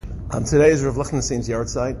Today is Rav Lichtenstein's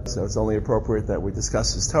yahrzeit, so it's only appropriate that we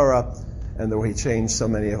discuss his Torah and the way he changed so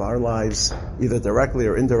many of our lives, either directly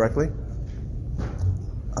or indirectly.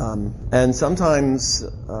 And sometimes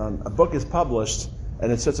a book is published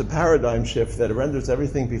and it's such a paradigm shift that it renders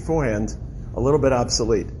everything beforehand a little bit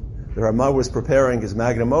obsolete. The Ramah was preparing his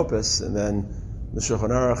magnum opus, and then the Shulchan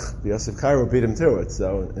Aruch, the Yosef Cairo, beat him to it.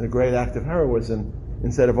 So in a great act of heroism,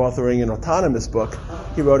 instead of authoring an autonomous book,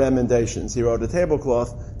 he wrote emendations. He wrote a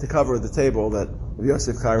tablecloth to cover the table that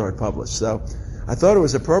Yosef Cairo had published. So I thought it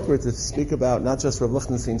was appropriate to speak about not just Rav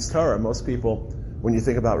Lichtenstein's Torah. Most people, when you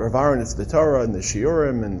think about Rav Aaron, it's the Torah and the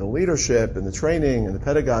Shiurim and the leadership and the training and the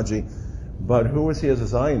pedagogy. But who was he as a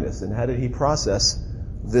Zionist, and how did he process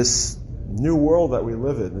this new world that we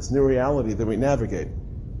live in, this new reality that we navigate?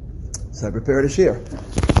 So I prepared a shiur.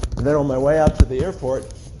 And then on my way out to the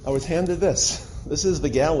airport, I was handed this. This is the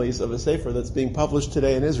galleys of a sefer that's being published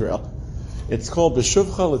today in Israel. It's called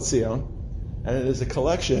B'Shuvcha L'Tzion, and it is a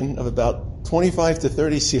collection of about 25 to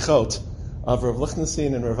 30 sichot of Rav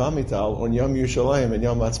Lichtenstein and Rav Amital on Yom Yerushalayim and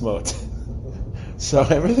Yom Ha'atzmaut. So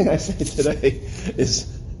everything I say today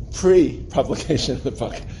is pre-publication of the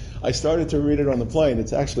book. I started to read it on the plane.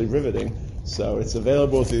 It's actually riveting. So it's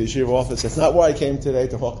available through the yeshiva office. That's not why I came today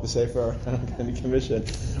to hawk the sefer. I don't get any commission.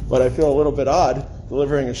 But I feel a little bit odd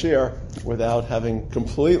delivering a shiur without having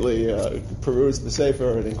completely perused the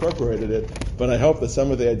sefer and incorporated it. But I hope that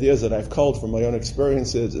some of the ideas that I've culled from my own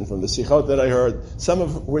experiences and from the sichot that I heard, some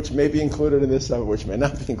of which may be included in this, some of which may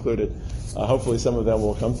not be included, hopefully some of them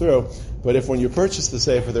will come through. But if when you purchase the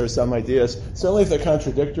sefer there are some ideas, certainly if they're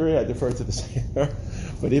contradictory, I defer to the sefer.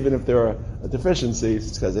 But even if there are deficiencies,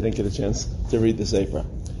 it's because I didn't get a chance to read the sefer.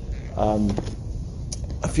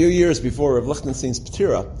 A few years before Rav Lichtenstein's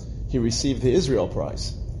P'tira, he received the Israel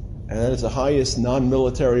Prize. And that is the highest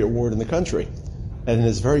non-military award in the country. And in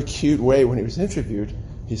his very cute way, when he was interviewed,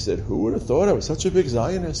 he said, "Who would have thought I was such a big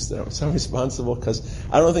Zionist? I was so responsible," because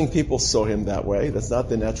I don't think people saw him that way. That's not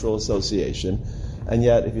the natural association. And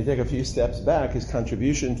yet, if you take a few steps back, his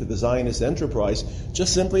contribution to the Zionist enterprise,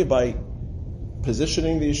 just simply by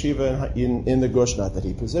positioning the yeshiva in the Gush, not that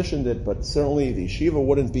he positioned it, but certainly the yeshiva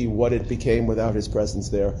wouldn't be what it became without his presence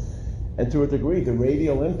there. And to a degree, the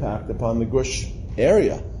radial impact upon the Gush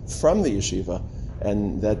area from the yeshiva,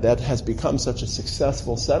 and that has become such a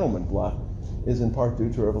successful settlement block, is in part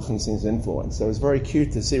due to Rav Lichtenstein's influence. So it was very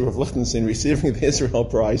cute to see Rav Lichtenstein receiving the Israel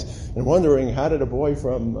Prize and wondering, how did a boy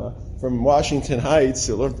from Washington Heights,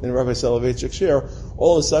 who lived in Rabbi Soloveitchik's shiur,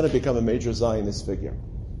 all of a sudden become a major Zionist figure?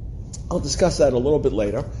 I'll discuss that a little bit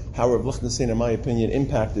later, how Rav Lichtenstein, in my opinion,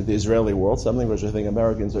 impacted the Israeli world, something which I think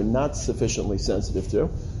Americans are not sufficiently sensitive to.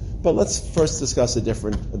 But let's first discuss a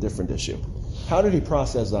different issue. How did he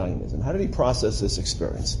process Zionism? How did he process this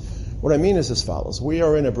experience? What I mean is as follows. We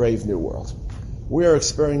are in a brave new world. We are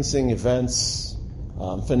experiencing events,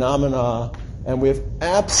 phenomena, and we have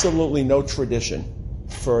absolutely no tradition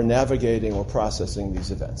for navigating or processing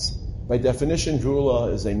these events. By definition,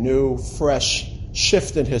 Geula is a new, fresh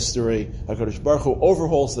shift in history. HaKadosh Baruch Hu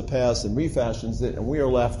overhauls the past and refashions it, and we are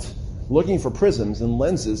left looking for prisms and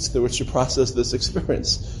lenses through which to process this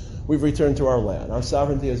experience. We've returned to our land. Our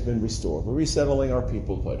sovereignty has been restored. We're resettling our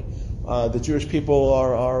peoplehood. The Jewish people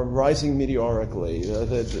are rising meteorically.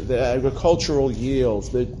 The agricultural yields,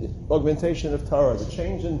 the augmentation of Torah, the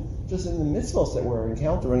change in the mitzvahs that we're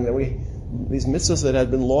encountering, these mitzvahs that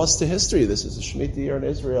had been lost to history. This is the Shemitah year in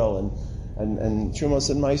Israel and Trumos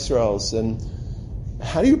and Maasros. And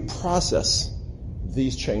how do you process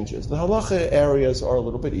these changes? The halacha areas are a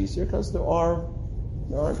little bit easier because there are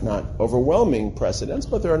not overwhelming precedents,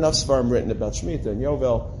 but there are enough svarim written about Shemitah and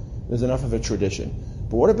Yovel. There's enough of a tradition.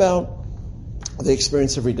 But what about the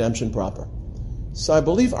experience of redemption proper? So I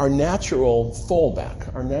believe our natural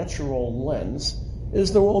fallback, our natural lens,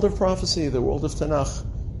 is the world of prophecy, the world of Tanakh.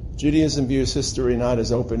 Judaism views history not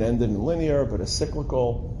as open-ended and linear, but as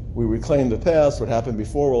cyclical. We reclaim the past. What happened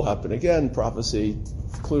before will happen again. Prophecy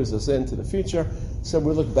clues us into the future. So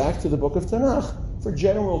we look back to the book of Tanakh for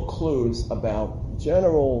general clues about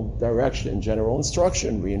general direction, general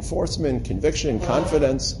instruction, reinforcement, conviction,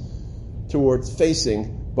 confidence towards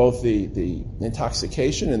facing both the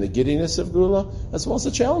intoxication and the giddiness of Geula, as well as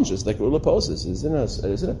the challenges that Geula poses. It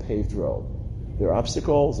isn't a paved road. There are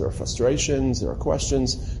obstacles, there are frustrations, there are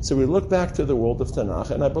questions. So we look back to the world of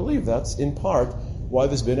Tanakh, and I believe that's in part why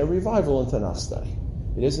there's been a revival in Tanakh study.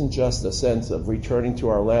 It isn't just a sense of returning to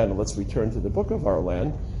our land, and let's return to the book of our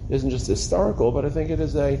land. It isn't just historical, but I think it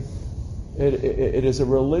is a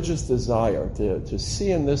religious desire to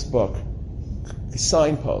see in this book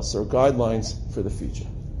signposts or guidelines for the future.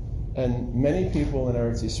 And many people in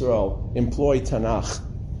Eretz Yisrael employ Tanakh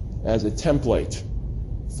as a template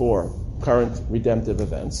for current redemptive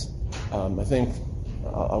events. I think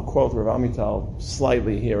I'll quote Rav Amital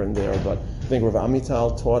slightly here and there, but I think Rav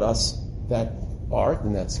Amital taught us that art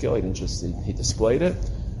and that skill. He displayed it.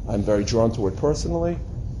 I'm very drawn to it personally.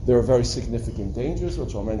 There are very significant dangers,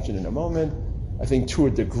 which I'll mention in a moment. I think to a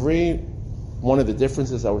degree, one of the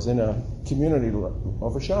differences, I was in a community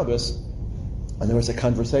over Shabbos, and there was a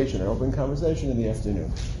conversation, an open conversation in the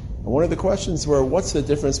afternoon. And one of the questions were, what's the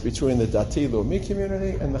difference between the Dati Leumi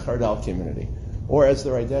community and the Chardal community? Or as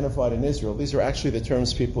they're identified in Israel, these are actually the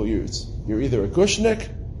terms people use. You're either a Gushnik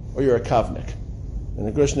or you're a Kavnik. And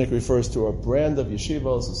a Gushnik refers to a brand of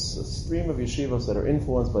yeshivos, a stream of yeshivos that are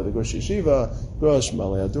influenced by the Gush Yeshiva, Gush,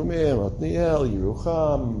 Malei Adumim, Otniel,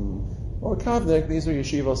 Yerucham. Or Kavnik, these are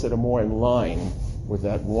yeshivos that are more in line with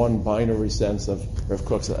that one binary sense of Rav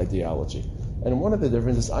Kook's ideology. And one of the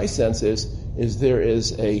differences I sense is there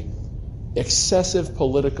is a excessive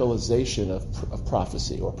politicalization of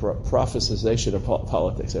prophecy, or prophesization of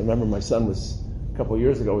politics. I remember my son was, a couple of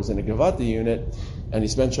years ago, was in a Gevati unit, and he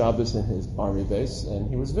spent Shabbos in his army base, and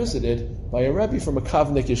he was visited by a Rebbe from a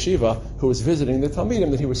Kavnik yeshiva who was visiting the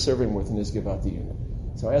Talmidim that he was serving with in his Gevati unit.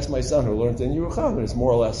 So I asked my son, who learned in Yerucham and is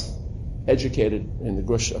more or less educated in the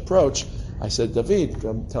Gush approach, I said, David,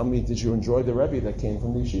 tell me, did you enjoy the Rebbe that came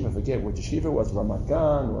from the yeshiva? I forget what yeshiva was, Ramat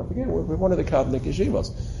Gan, or I forget, one of the Kavnik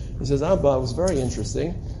yeshivas. He says, Abba, it was very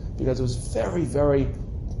interesting because it was very, very,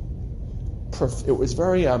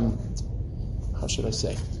 how should I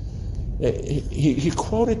say? He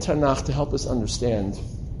quoted Tanakh to help us understand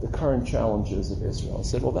the current challenges of Israel. I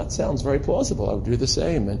said, well, that sounds very plausible. I would do the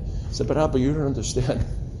same. And he said, but Abba, you don't understand.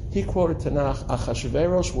 He quoted Tanakh,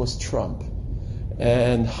 Achashverosh was Trump.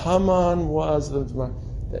 And Haman was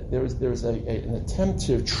there was an attempt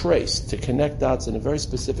to trace, to connect dots in a very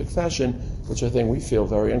specific fashion, which I think we feel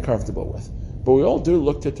very uncomfortable with. But we all do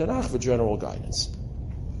look to Tanakh for general guidance.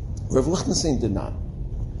 Rav Lichtenstein did not,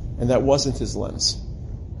 and that wasn't his lens.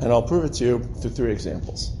 And I'll prove it to you through 3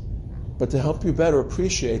 examples. But to help you better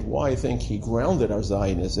appreciate why I think he grounded our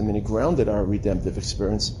Zionism and he grounded our redemptive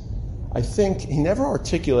experience, I think he never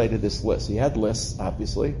articulated this list. He had lists,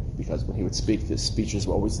 obviously, because when he would speak, his speeches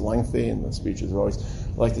were always lengthy, and the speeches were always,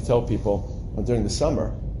 I like to tell people, during the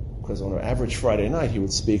summer, because on an average Friday night, he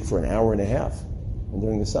would speak for an hour and a half. And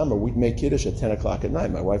during the summer, we'd make Kiddush at 10 o'clock at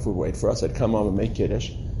night. My wife would wait for us. I'd come home and make Kiddush.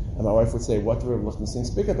 And my wife would say, what did Rav Lichtenstein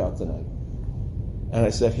speak about tonight? And I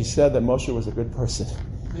said, he said that Moshe was a good person.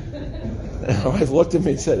 And my wife looked at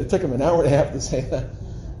me and said, it took him an hour and a half to say that.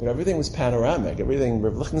 But everything was panoramic. Everything,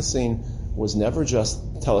 Rav Lichtenstein was never just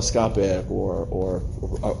telescopic or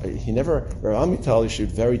he never, Rav Amital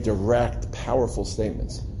issued very direct, powerful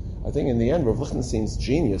statements. I think in the end, Rav Lichtenstein's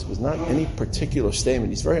genius was not any particular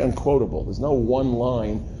statement. He's very unquotable. There's no one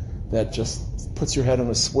line that just puts your head on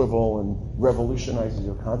a swivel and revolutionizes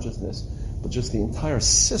your consciousness, but just the entire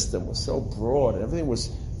system was so broad, and everything was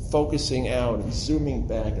focusing out and zooming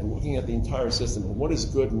back and looking at the entire system and what does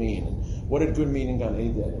good mean, and what did good mean in Gan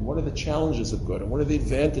Eden, and what are the challenges of good, and what are the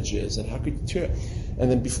advantages, and how could you do it?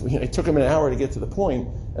 And then it took him an hour to get to the point,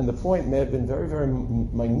 and the point may have been very, very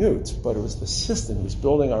minute, but it was the system. He was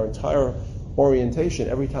building our entire orientation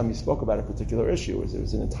every time he spoke about a particular issue. It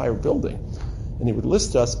was an entire building. And he would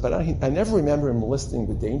list us, but I never remember him listing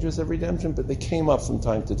the dangers of redemption, but they came up from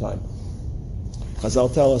time to time.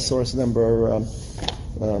 Chazal tell us source number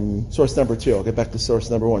 2. I'll get back to source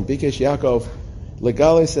number 1. Bikesh Yaakov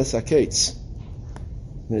legales es haketz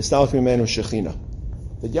v'nistalach mimenu shechina.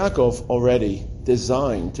 That Yaakov already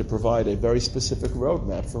designed to provide a very specific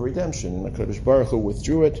roadmap for redemption, and HaKadosh Baruch Hu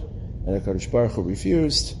withdrew it, and HaKadosh Baruch Hu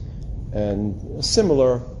refused, and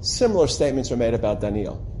similar statements are made about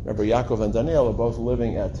Daniel. Remember, Yaakov and Daniel are both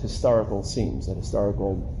living at historical scenes, at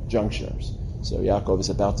historical junctures. So Yaakov is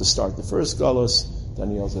about to start the first galus.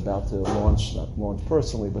 Daniel's about to launch, not launch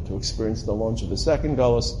personally, but to experience the launch of the second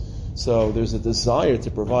galus. So there's a desire to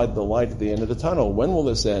provide the light at the end of the tunnel. When will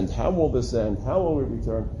this end? How will this end? How will we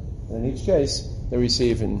return? And in each case, they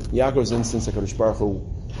receive, in Yaakov's instance, HaKadosh Baruch Hu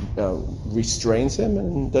restrains him,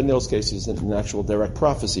 and in Daniel's case, is an actual direct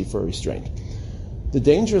prophecy for restraint. The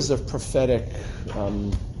dangers of prophetic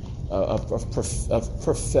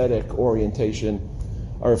prophetic orientation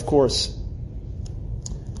are, of course,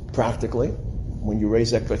 practically, when you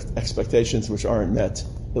raise expectations which aren't met,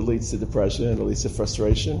 it leads to depression, it leads to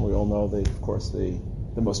frustration. We all know,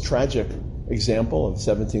 the most tragic example of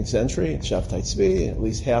the 17th century, Shabtai Tzvi. At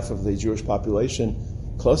least half of the Jewish population,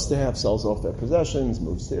 close to half, sells off their possessions,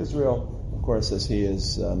 moves to Israel, of course, as he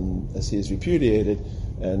is repudiated,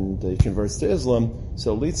 and he converts to Islam.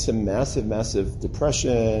 So it leads to massive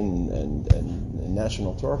depression and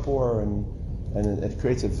national torpor, and And it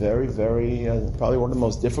creates a very, very, probably one of the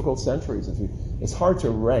most difficult centuries. It's hard to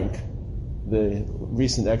rank the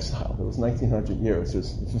recent exile. It was 1900 years. It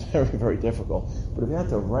was very, very difficult. But if you had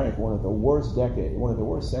to rank one of the worst decades, one of the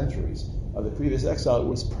worst centuries of the previous exile, it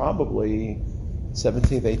was probably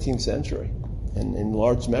 17th, 18th century. And in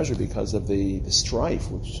large measure because of the strife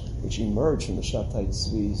which emerged from the Shabtai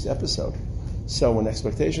Tzvi's episode. So when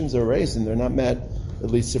expectations are raised and they're not met, it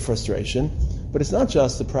leads to frustration. But it's not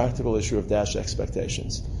just the practical issue of dashed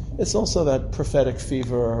expectations. It's also that prophetic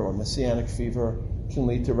fever or messianic fever can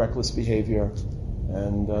lead to reckless behavior.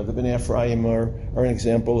 And the Bnei Ephraim are an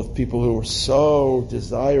example of people who were so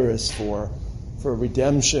desirous for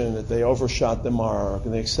redemption that they overshot the mark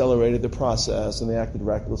and they accelerated the process and they acted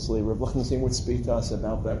recklessly. Rav Lichtenstein would speak to us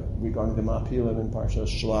about that regarding the Ma'apilim in Parshas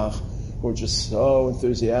Shlach, who were just so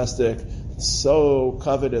enthusiastic, so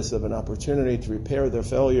covetous of an opportunity to repair their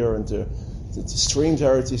failure and to stream to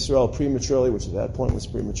Eretz Yisrael prematurely, which at that point was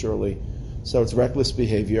prematurely. So it's reckless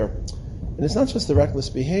behavior. And it's not just the reckless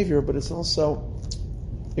behavior, but it's also,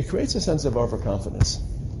 it creates a sense of overconfidence.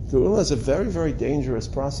 Geula is a very, very dangerous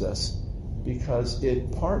process because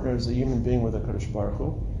it partners a human being with HaKadosh Baruch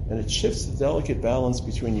Hu, and it shifts the delicate balance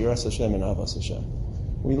between Yiras Hashem and Avas Hashem.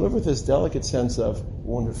 We live with this delicate sense of,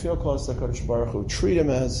 we want to feel close to HaKadosh Baruch Hu, treat him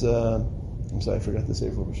as, I'm sorry, I forgot to say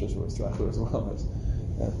for Rosh Hashanah as well.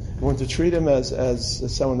 We want to treat him as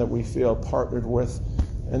someone that we feel partnered with.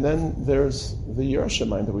 And then there's the Yerusha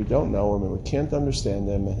mind that we don't know him and we can't understand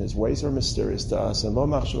him, and his ways are mysterious to us. And lo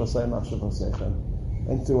machshav asay machshav asechem.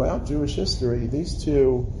 And throughout Jewish history, these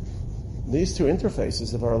two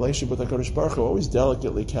interfaces of our relationship with HaKadosh Baruch Hu are always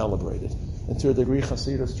delicately calibrated. And to a degree,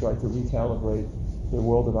 Hasidus tried to recalibrate the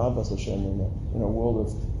world of Abbas Hashem in a world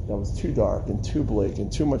that was too dark and too bleak and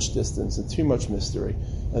too much distance and too much mystery.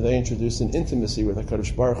 And they introduced an intimacy with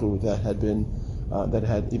HaKadosh Baruch Hu that had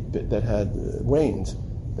waned,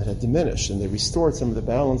 that had diminished, and they restored some of the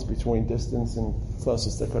balance between distance and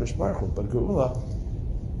closeness to HaKadosh Baruch Hu. But Geula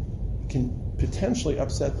can potentially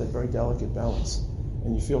upset that very delicate balance,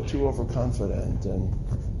 and you feel too overconfident, and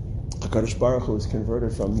HaKadosh Baruch Hu is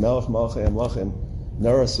converted from Melech Malchei Amlachim,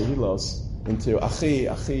 Nara Sehilos, into Achi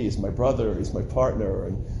is my brother, he's my partner,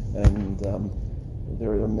 and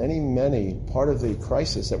there are many, part of the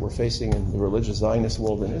crisis that we're facing in the religious Zionist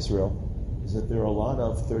world in Israel is that there are a lot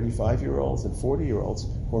of 35-year-olds and 40-year-olds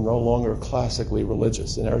who are no longer classically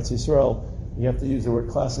religious. In Eretz Yisrael, you have to use the word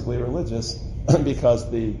classically religious because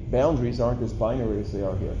the boundaries aren't as binary as they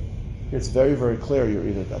are here. It's very, very clear. You're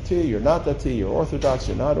either Dati, you're not Dati, you're Orthodox,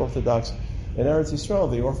 you're not Orthodox. In Eretz Yisrael,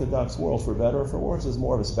 the Orthodox world, for better or for worse, is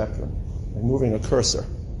more of a spectrum, and moving a cursor.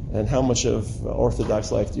 And how much of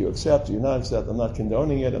Orthodox life do you accept? Do you not accept? I'm not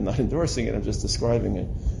condoning it. I'm not endorsing it. I'm just describing it.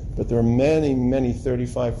 But there are many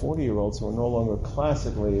 35, 40-year-olds who are no longer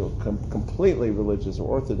classically or completely religious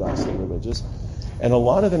or orthodoxly religious. And a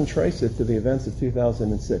lot of them trace it to the events of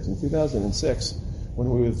 2006. In 2006, when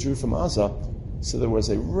we withdrew from Gaza, so there was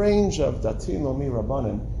a range of Dati Lomi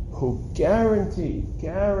Rabbanim who guaranteed,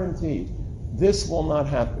 this will not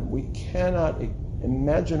happen. We cannot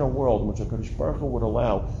imagine a world in which HaKadosh Baruch Hu would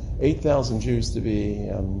allow 8,000 Jews to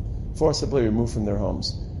be forcibly removed from their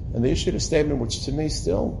homes. And they issued a statement which to me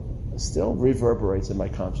still reverberates in my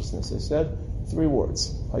consciousness. They said 3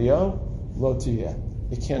 words: Hayo lo tiyeh.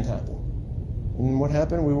 It can't happen. And what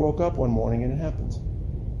happened? We woke up one morning and it happened.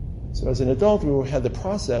 So as an adult, we had the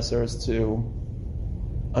processors to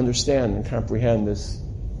understand and comprehend this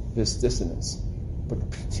dissonance. But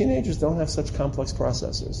teenagers don't have such complex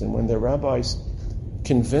processors. And when their rabbis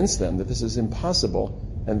convince them that this is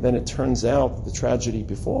impossible, and then it turns out that the tragedy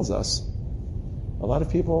befalls us, a lot of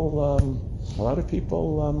people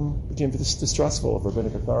became distrustful of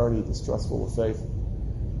rabbinic authority, distrustful of faith.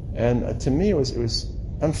 And to me, it was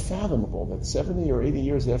unfathomable that 70 or 80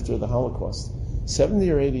 years after the Holocaust,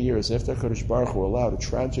 70 or 80 years after HaKadosh Baruch Hu allowed a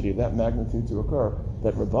tragedy of that magnitude to occur,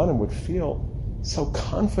 that Rabbanim would feel so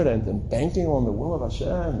confident and banking on the will of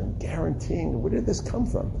Hashem and guaranteeing, where did this come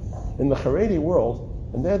from? In the Haredi world,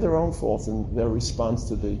 and they had their own faults in their response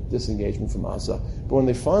to the disengagement from Gaza. But when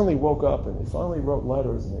they finally woke up and they finally wrote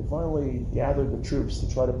letters and they finally gathered the troops to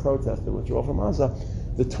try to protest the withdrawal from Gaza,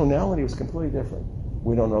 the tonality was completely different.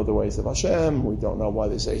 We don't know the ways of Hashem. We don't know why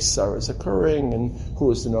they say Sarah is occurring, and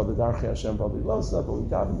who is to know the Darchei Hashem probably loves that, but we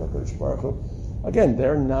daven to HaKadosh Baruch Hu. Again,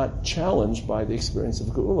 they're not challenged by the experience of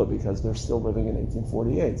Geula because they're still living in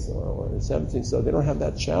 1848 or 17, so they don't have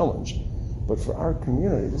that challenge. But for our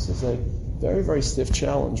community, this is a very, very stiff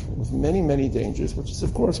challenge with many dangers, which is,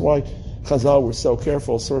 of course, why Chazal were so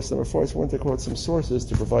careful. Source number 4, I want to quote some sources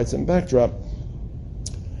to provide some backdrop.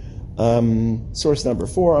 Source number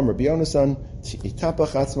 4, Amr Bionasan,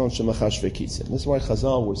 Itapach Atzmon Shemachash Vekitzim. This is why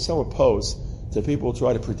Chazal was so opposed to people who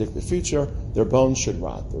try to predict the future. Their bones should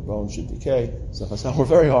rot, their bones should decay. So Chazal were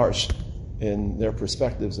very harsh in their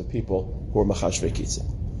perspectives of people who are Machash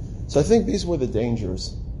Vekitzim. So I think these were the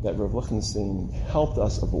dangers that Rav Lichtenstein helped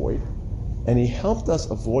us avoid. And he helped us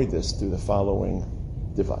avoid this through the following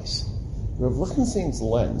device. Rav Lichtenstein's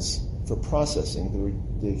lens for processing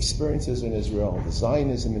the experiences in Israel, the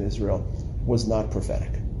Zionism in Israel, was not prophetic.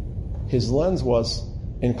 His lens was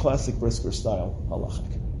in classic Brisker style,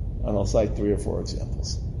 halachic. And I'll cite 3 or 4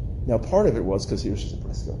 examples. Now, part of it was because he was just a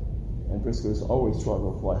Brisker. And Briskers always try to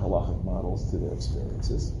apply halachic models to their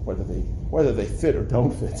experiences, whether they fit or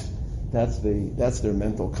don't fit. That's their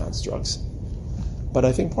mental constructs. But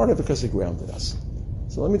I think part of it because it grounded us.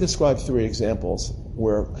 So let me describe 3 examples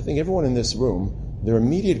where I think everyone in this room, their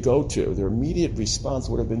immediate go-to, their immediate response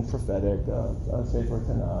would have been prophetic, Sefer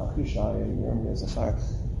Tanakh, Yeshaya, Yirmiyah, Zechariah.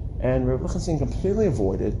 And Rav Lichtenstein completely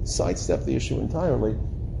avoided, sidestepped the issue entirely,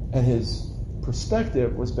 and his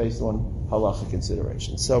perspective was based on halachic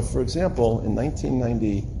considerations. So, for example, in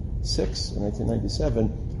 1996 and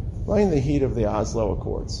 1997, right in the heat of the Oslo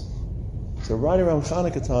Accords, so right around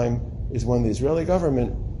Hanukkah time is when the Israeli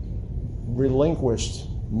government relinquished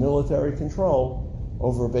military control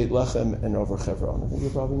over Beit Lechem and over Hebron. I think you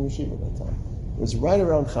were probably in yeshiva at that time. It was right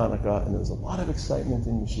around Hanukkah, and there was a lot of excitement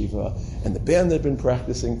in yeshiva, and the band had been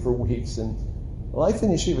practicing for weeks, and life in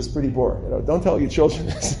yeshiva is pretty boring. Don't tell your children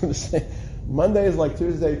this. Monday is like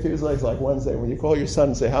Tuesday, Tuesday is like Wednesday. When you call your son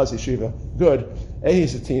and say, how's yeshiva? Good. A,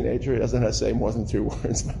 he's a teenager, he doesn't have to say more than 2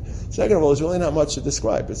 words. Second of all, there's really not much to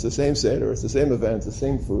describe. It's the same Seder, it's the same event, it's the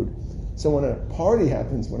same food. So when a party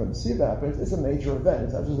happens, when a Mesiba happens, it's a major event.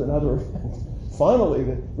 It's not just another event. Finally,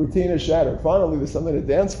 the routine is shattered. Finally, there's something to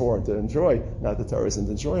dance for and to enjoy. Not that Torah isn't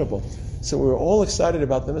enjoyable. So we were all excited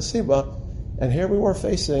about the Mesiba, and here we were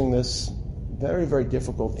facing this very, very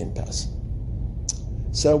difficult impasse.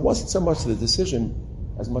 So it wasn't so much the decision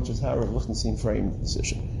as much as how Rav Lichtenstein framed the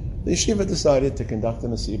decision. The yeshiva decided to conduct the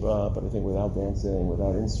Mesiba, but I think without dancing,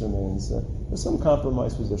 without instruments, with some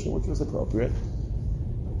compromise position, which was appropriate.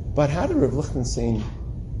 But how did Rav Lichtenstein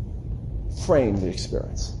frame the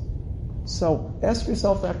experience? So ask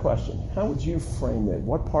yourself that question. How would you frame it?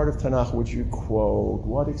 What part of Tanakh would you quote?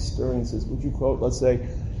 What experiences would you quote? Let's say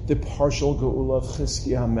the partial Geula of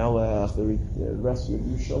Chizkiah HaMelech, the rescue of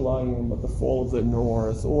Yerushalayim, of the fall of the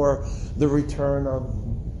north, or the return of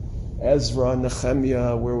Ezra and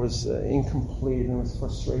Nehemiah, where it was incomplete and it was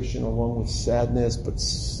frustration along with sadness, but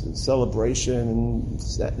celebration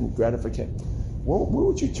and gratification. Where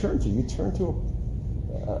would you turn to? You turn to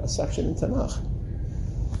a section in Tanakh.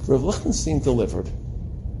 Rav Lichtenstein delivered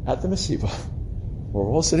at the Mesiba, we're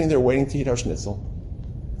all sitting there waiting to eat our schnitzel,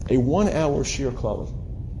 a 1-hour shir klali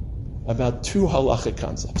about 2 halachic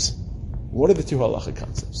concepts. What are the 2 halachic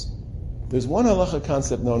concepts? There's one halachic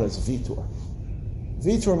concept known as vitur.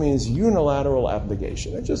 Vitur means unilateral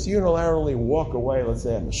abnegation. I just unilaterally walk away, let's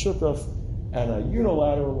say I'm a shutaf, and I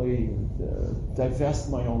unilaterally divest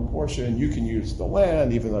my own portion. You can use the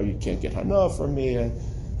land, even though you can't get hana from me. And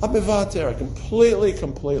abivater, I completely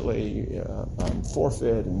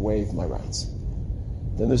forfeit and waive my rights.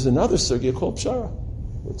 Then there's another sugya called pshara,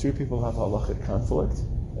 where 2 people have halachic conflict,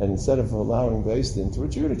 and instead of allowing Beis Din to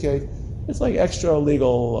adjudicate, it's like extra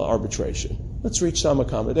legal arbitration. Let's reach some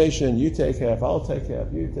accommodation. You take half, I'll take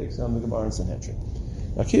half. You take some, the Gemara and Sanhedrin.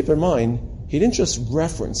 Now keep in mind, he didn't just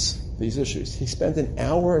reference these issues. He spent 1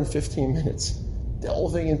 hour and 15 minutes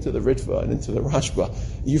delving into the Ritva and into the Rashba.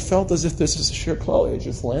 You felt as if this was a shir klali. It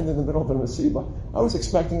just landed in the middle of the Mesiba. I was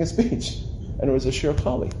expecting a speech, and it was a shir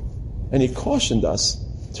klali. And he cautioned us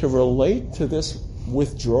to relate to this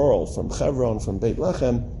withdrawal from Hebron, from Beit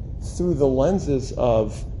Lechem, through the lenses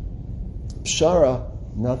of pshara,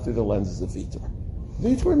 not through the lenses of vitur.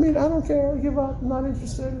 Vitur means, I don't care, I give up, I'm not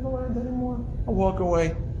interested in the land anymore, I'll walk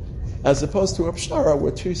away. As opposed to a pshara,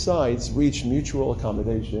 where 2 sides reach mutual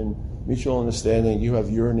accommodation, mutual understanding. You have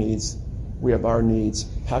your needs, we have our needs.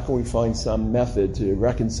 How can we find some method to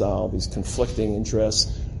reconcile these conflicting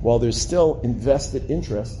interests while there's still invested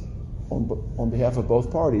interest on behalf of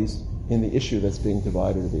both parties in the issue that's being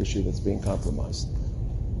divided or the issue that's being compromised?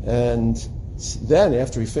 And then,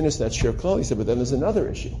 after he finished that shir klal, he said, but then there's another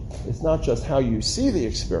issue. It's not just how you see the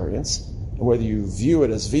experience, and whether you view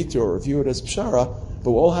it as vitur or view it as pshara,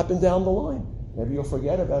 but what will happen down the line. Maybe you'll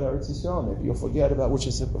forget about Eretz Yisrael. Maybe you'll forget about, which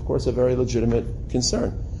is, of course, a very legitimate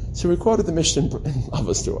concern. So we quoted the Mishnah in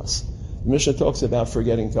Avos to us. The Mishnah talks about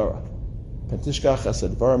forgetting Torah. Pentishkach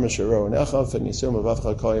chesed dvarim asher ro'onecha v'nisum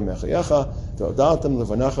avavcha kol yamechayecha v'odatem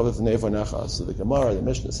levonacha v'vnei vonacha. So the Gemara, the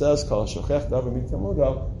Mishnah says, Kol shochech davar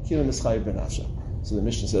mitamudo kilu mischayiv benafsha. So the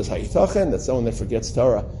Mishnah says, Hayitachen, that someone that forgets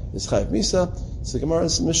Torah is chayiv misa. So the Gemara,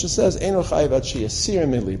 the Mishnah says, Eino chayiv ad sheyasir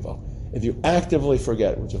milibo. If you actively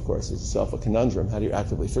forget, which of course is itself a conundrum, how do you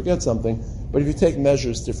actively forget something? But if you take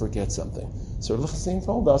measures to forget something. So Lichtenstein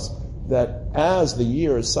told us that as the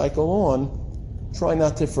years cycle on, try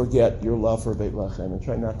not to forget your love for Beit Lechem and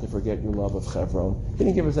try not to forget your love of Chevron. He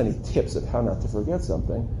didn't give us any tips of how not to forget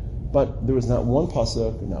something, but there was not one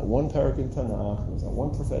pasuk, not one parak in Tanakh, there was not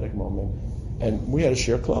one prophetic moment, and we had a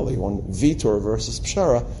shir klali, one Vitor versus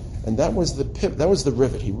Pshara, and that was the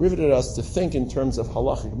rivet. He riveted us to think in terms of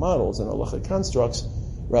halachic models and halachic constructs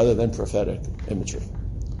rather than prophetic imagery.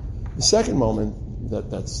 The second moment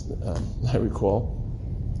that's I recall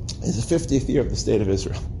is the 50th year of the State of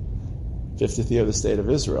Israel. 50th year of the State of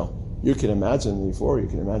Israel. You can imagine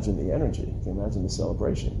the energy, you can imagine the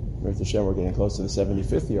celebration. Mirta Hashem, we're getting close to the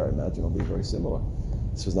 75th year, I imagine it'll be very similar.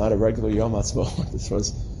 This was not a regular Yom Ha'atzmaut, this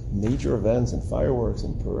was major events and fireworks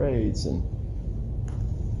and parades. And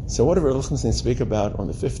so what did Rav Lichtenstein speak about on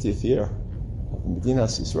the 50th year of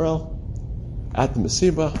Medinas Yisrael, at the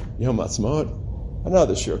Mesiba, Yom Ha'atzmaut,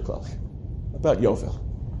 another shir klal about Yovel.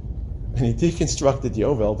 And he deconstructed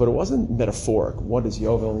Yovel, but it wasn't metaphoric. What does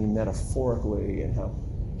Yovel mean metaphorically, and how?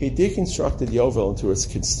 He deconstructed Yovel into its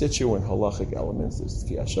constituent halachic elements. There's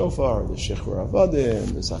Tkiyah Shofar, there's Shechur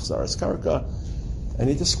Avadim, there's Achzaras Karka. And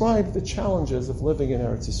he described the challenges of living in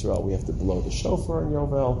Eretz Yisrael. We have to blow the shofar in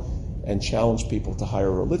Yovel and challenge people to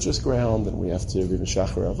higher religious ground, and we have to be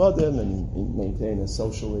Shechur Avadim and maintain a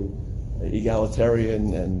socially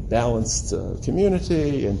egalitarian and balanced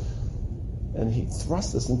community. And he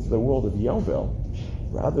thrust us into the world of Yovel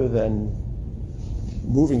rather than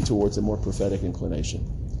moving towards a more prophetic inclination.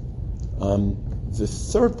 The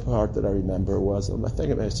third part that I remember was, I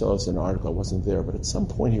think I saw this in an article, I wasn't there, but at some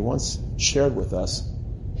point he once shared with us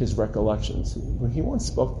his recollections. He once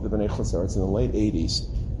spoke to the Bnei Chutz La'aretz in the late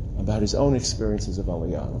 80s about his own experiences of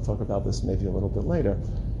Aliyah. I'll talk about this maybe a little bit later.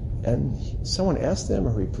 And someone asked him,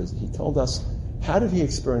 or he told us, how did he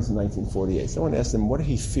experience in 1948? Someone asked him, what did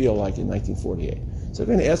he feel like in 1948? So if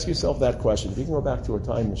you're going to ask yourself that question, if you can go back to a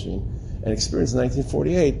time machine and experience in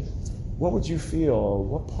 1948, what would you feel?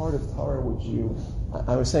 What part of Torah would you...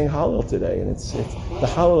 I was saying Hallel today, and it's the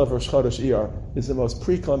Hallel of Rosh Chodesh Iyar is the most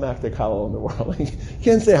pre-climactic Hallel in the world. You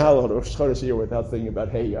can't say Hallel of Rosh Chodesh Iyar without thinking about,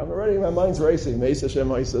 hey, I'm already, my mind's racing. Meis Hashem,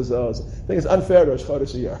 Meis Hazos. I think it's unfair to Rosh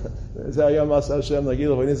Chodesh Iyar.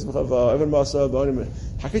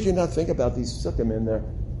 How could you not think about these psukim in their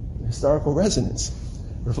historical resonance?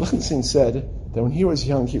 Rav Lichtenstein said that when he was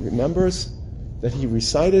young, he remembers that he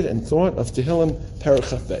recited and thought of Tehillim Perek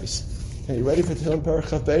Chaf Beis. Okay, you ready for Tehillim Perek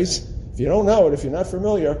Chaf Beis? If you don't know it, if you're not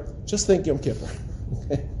familiar, just think Yom Kippur.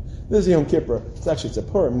 Okay? This is Yom Kippur. It's a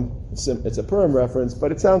Purim. It's a Purim reference,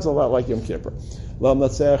 but it sounds a lot like Yom Kippur. Lam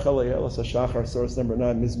Natseach Alei Elas HaShachar, source number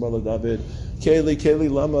 9, Mizmor LeDavid.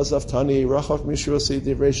 Keli Lama Zaftani, Rachok Mishuasi,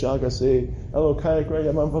 Divrei Shagasi, Elokai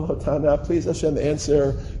Greyamam Velotana. Please Hashem,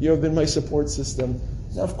 answer. You have been my support system.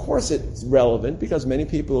 Now, of course, it's relevant because many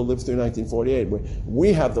people who lived through 1948,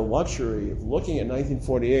 we have the luxury of looking at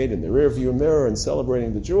 1948 in the rearview mirror and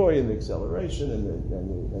celebrating the joy and the acceleration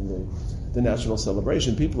and the national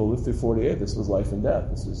celebration. People who lived through 48, this was life and death.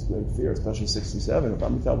 This was great fear, especially 67.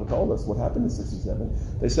 Amitabh told us what happened in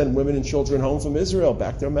 67. They sent women and children home from Israel,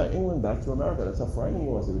 back to England, back to America. That's how frightening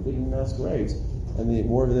it was. They were digging mass graves. And the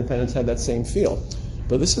War of Independence had that same feel.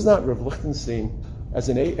 But this is not Rav Lichtenstein as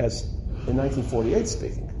in 1948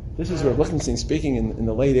 speaking. This is Rav Lichtenstein speaking in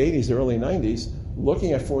the late 80s, early 90s,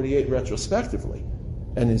 looking at 48 retrospectively.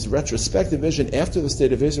 And his retrospective vision after the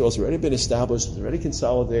State of Israel has already been established, it's already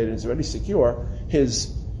consolidated, it's already secure.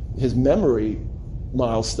 His memory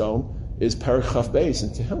milestone is Perek Chaf Beis in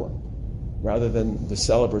Tehillim, rather than the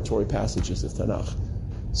celebratory passages of Tanakh.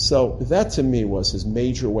 So that to me was his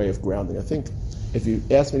major way of grounding. I think if you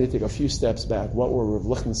ask me to take a few steps back, what were Rav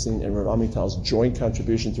Lichtenstein and Rav Amital's joint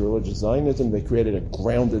contribution to religious Zionism? They created a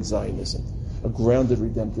grounded Zionism, a grounded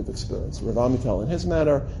redemptive experience. Rav Amital in his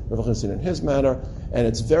manner, Rav Lichtenstein in his manner, and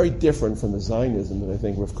it's very different from the Zionism that I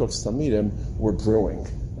think Rav Kook's Talmidim were brewing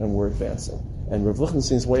and were advancing. And Rav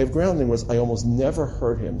Lichtenstein's way of grounding was I almost never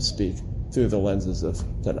heard him speak through the lenses of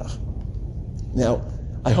Tanakh. Now,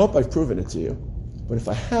 I hope I've proven it to you, but if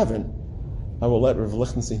I haven't, I will let Rav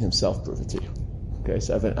Lichtenstein himself prove it to you. Okay,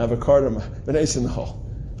 so I have a card on an ace in the hole.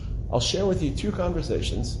 I'll share with you two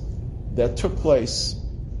conversations that took place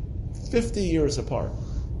 50 years apart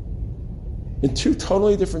in two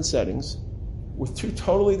totally different settings with two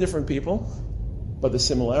totally different people, but the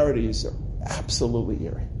similarities absolutely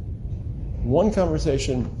eerie. One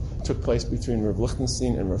conversation took place between Rav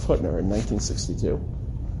Lichtenstein and Rav Hutner in 1962.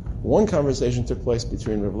 One conversation took place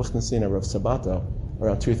between Rav Lichtenstein and Rav Sabato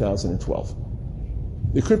around 2012.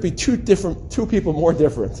 There could be two people more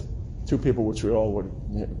different, two people which we all would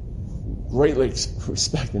greatly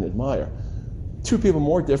respect and admire, two people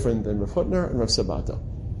more different than Rav Hutner and Rav Sabato.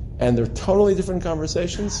 And they're totally different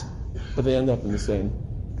conversations, but they end up in the same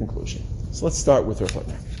conclusion. So let's start with Rav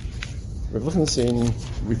Hutner. Rav Lichtenstein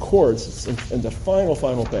records in the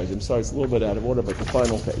final page. I'm sorry, it's a little bit out of order, but the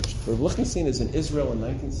final page. Rav Lichtenstein is in Israel in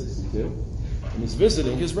 1962, and he's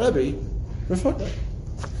visiting his Rebbe, Rav Hutner.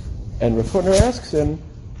 And Rav Hutner asks him,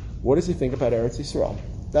 what does he think about Eretz Yisrael?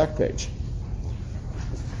 Back page.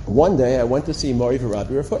 One day I went to see Mori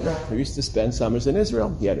Rabbi Rav Hutner, who used to spend summers in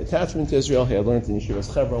Israel. He had attachment to Israel. He had learned in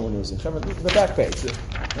Yeshivas Chevron when he was in Chevron. The back page.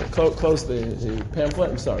 Close the pamphlet.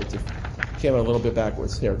 I'm sorry, it came out a little bit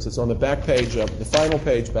backwards. Here, it's on the back page, the final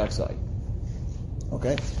page, backside.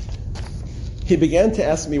 Okay? He began to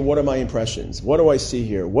ask me, what are my impressions? What do I see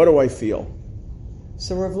here? What do I feel?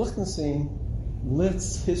 So Rav Lichtenstein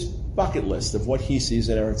lists his bucket list of what he sees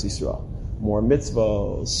in Eretz Yisrael. More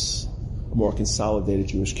mitzvahs, a more consolidated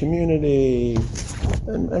Jewish community.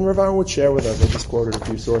 And Rav Aaron would share with us, I just quoted a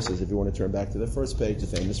few sources. If you want to turn back to the first page, the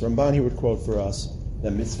famous Ramban, he would quote for us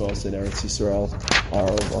that mitzvahs in Eretz Yisrael are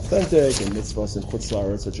authentic, and mitzvahs in Chutz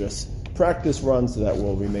La'aretz are just practice runs that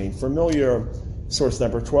will remain familiar. Source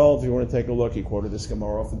number 12, if you want to take a look, he quoted this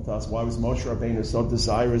Gemara often to us. Why was Moshe Rabbeinu so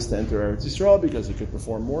desirous to enter Eretz Yisrael? Because he could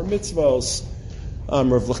perform more mitzvahs.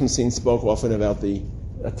 Rav Lichtenstein spoke often about the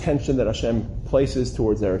attention that Hashem places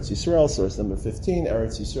towards Eretz Yisrael. Source number 15,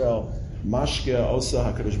 Eretz Yisrael, Mashke Osa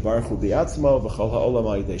HaKadosh Baruch Hu B'Atzmo V'chol Ha'olam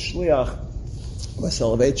Ha'idei Shliach. My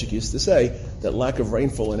Soloveitchik used to say that lack of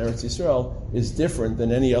rainfall in Eretz Yisrael is different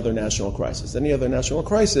than any other national crisis. Any other national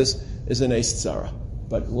crisis is an Eis Tzara.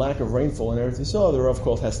 But lack of rainfall in Eretz Yisrael, the Rav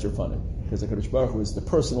called Hester Panim. Because the Kadosh Baruch Hu is the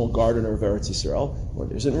personal gardener of Eretz Yisrael. When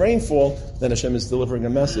there isn't rainfall, then Hashem is delivering a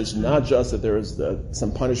message, not just that there is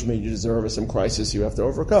some punishment you deserve or some crisis you have to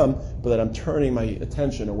overcome, but that I'm turning my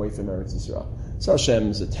attention away from Eretz Yisrael. So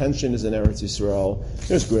Hashem's attention is in Eretz Yisrael.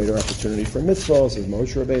 There's greater opportunity for mitzvahs, as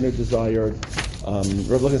Moshe Rabbeinu desired.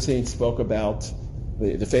 Rav Lichtenstein spoke about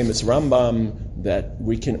the famous Rambam, that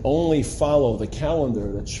we can only follow the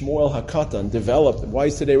calendar that Shmuel HaKatan developed. Why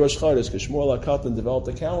is today Rosh Chodesh? Because Shmuel HaKatan developed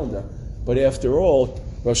a calendar. But after all,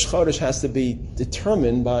 Rosh Chodesh has to be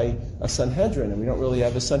determined by a Sanhedrin, and we don't really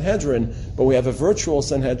have a Sanhedrin, but we have a virtual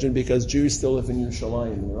Sanhedrin because Jews still live in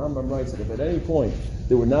Yerushalayim. And the Rambam writes that if at any point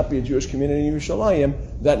there would not be a Jewish community in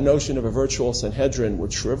Yerushalayim, that notion of a virtual Sanhedrin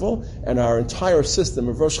would shrivel, and our entire system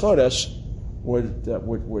of Rosh Chodesh would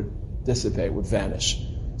dissipate, would vanish.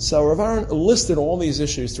 So Rav Aaron listed all these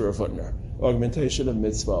issues to Rav Hutner. Augmentation of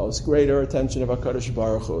mitzvahs, greater attention of HaKadosh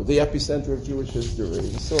Baruch Hu, the epicenter of Jewish history,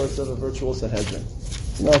 the source of a virtual Sanhedrin.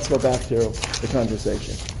 So now let's go back to the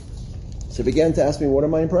conversation. So he began to ask me, what are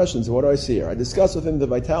my impressions? What do I see here? I discussed with him the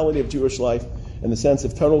vitality of Jewish life and the sense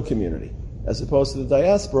of total community, as opposed to the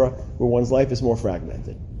diaspora, where one's life is more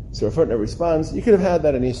fragmented. So Rav Hutner responds, you could have had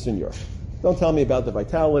that in Eastern Europe. Don't tell me about the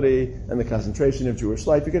vitality and the concentration of Jewish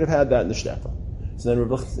life. You could have had that in the Shtefa. So then Rav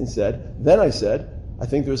Lichtenstein said, I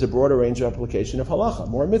think there's a broader range of application of halacha,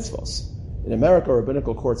 more mitzvahs. In America,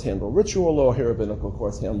 rabbinical courts handle ritual law. Here, rabbinical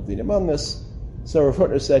courts handle din imamnis. So Rav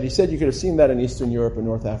Hutner said you could have seen that in Eastern Europe and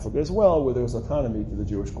North Africa as well, where there was autonomy to the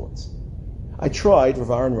Jewish courts. I tried, Rav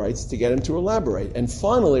Aaron writes, to get him to elaborate. And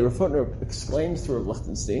finally, Rav Hutner exclaims to Rav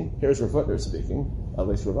Lichtenstein, here's Rav Hutner speaking, at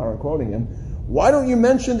least Rav Aaron quoting him, why don't you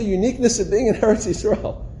mention the uniqueness of being in Eretz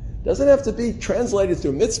Yisrael? Doesn't have to be translated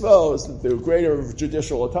through mitzvahs, through greater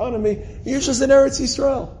judicial autonomy. You're just in Eretz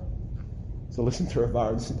Yisrael. So listen to Rav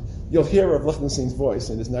Aaron. You'll hear Rav Lichtenstein's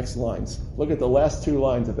voice in his next lines. Look at the last two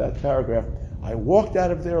lines of that paragraph. I walked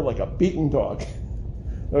out of there like a beaten dog.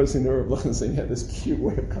 Noticing that Rav Lichtenstein had this cute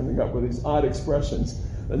way of coming up with these odd expressions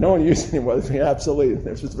that no one used anymore. They became obsolete.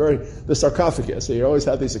 It's just the sarcophagus. So you always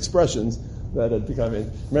have these expressions that had become.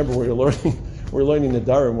 Remember, we were learning the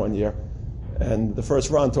Dharam one year. And the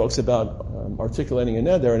first Ron talks about articulating a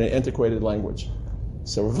neder in an antiquated language.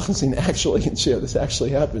 So Rav Lichtenstein actually, and this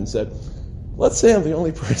actually happened, said, let's say I'm the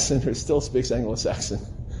only person who still speaks Anglo-Saxon.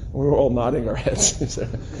 And we were all nodding our heads.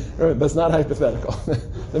 That's not hypothetical.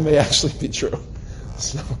 That may actually be true.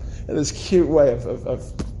 So, in this cute way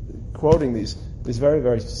of quoting these very,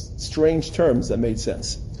 very strange terms that made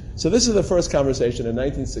sense. So this is the first conversation in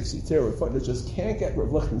 1962. Rav Hutner just can't get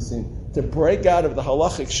Rav Lichtenstein to break out of the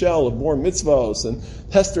halachic shell of more mitzvos and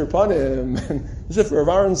Hester Panim. And as if Rav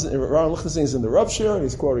Aaron Lichtenstein is in the Rav Shir and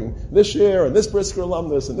he's quoting this year and this Brisker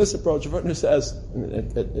alumnus and this approach. Rav Hutner says,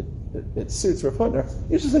 and it suits Rav Hutner,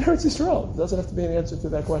 he's just in Eretz Yisrael. It doesn't have to be an answer to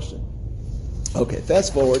that question. Okay,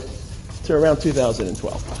 fast forward to around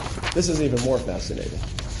 2012. This is even more fascinating.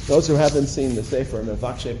 Those who haven't seen the Sefer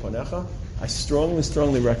Mevakshe Ponecha, I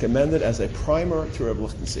strongly recommend it as a primer to Rav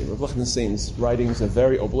Lichtenstein. Rav Lichtenstein's writings are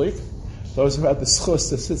very oblique. Those who have the schus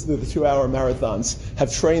to sit through the 2-hour marathons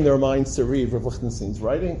have trained their minds to read Rav Lichtenstein's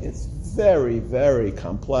writing. It's very, very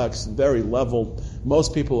complex, very leveled.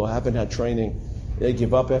 Most people who haven't had training, they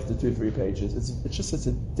give up after 2-3 pages. It's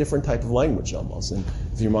a different type of language almost. And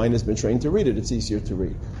if your mind has been trained to read it, it's easier to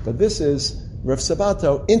read. But this is Rav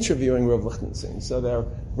Sabato interviewing Rav Lichtenstein. So they're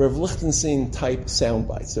Rav Lichtenstein type sound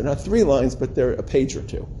bites. They're not 3 lines, but they're a page or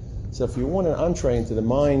 2. So if you want an entree into the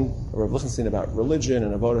mind of Rav Lichtenstein about religion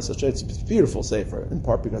and avodas Hashem, it's a beautiful sefer, in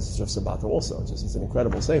part because it's Rav Sabato also. It's an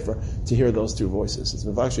incredible sefer to hear those 2 voices. It's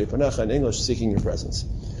Mevakshe Panecha in English, seeking your presence.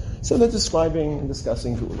 So they're describing and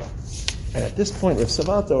discussing Geula. And at this point, Rav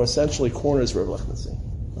Sabato essentially corners Rav Lichtenstein.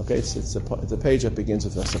 Okay, it's a page that begins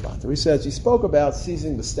with Rav Sabato. He says, he spoke about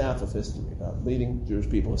seizing the staff of history, about leading Jewish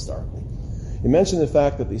people historically. He mentioned the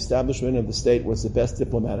fact that the establishment of the state was the best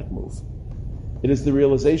diplomatic move. It is the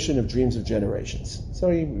realization of dreams of generations. So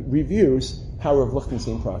he reviews how Rav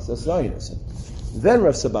Lichtenstein processed Zionism. Then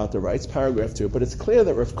Rav Sabato writes, paragraph 2, but it's clear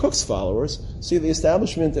that Rav Kook's followers see the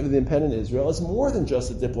establishment of the independent Israel as more than just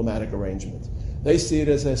a diplomatic arrangement. They see it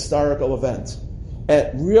as a historical event.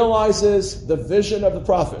 It realizes the vision of the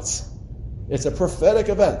prophets. It's a prophetic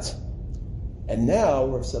event. And now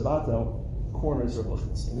Rav Sabato corners Rav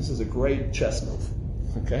Lichtenstein. This is a great chess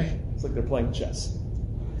move. Okay? It's like they're playing chess.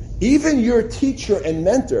 Even your teacher and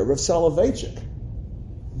mentor, Rav Soloveitchik,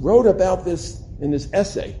 wrote about this in his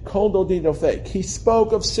essay, Kol Dodi Dofek. He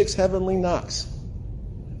spoke of 6 heavenly knocks.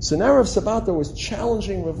 So now Rav Sabato was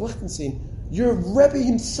challenging Rav Lichtenstein. Your Rebbe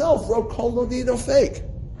himself wrote Kol Dodi Dofek.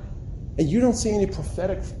 And you don't see any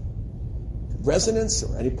prophetic resonance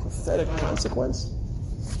or any prophetic consequence.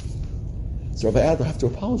 So Rabbi Adler have to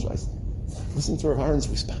apologize. Listen to Rav Aaron's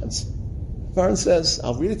response. Rav Aaron says,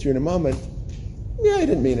 I'll read it to you in a moment. Yeah, I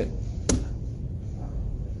didn't mean it.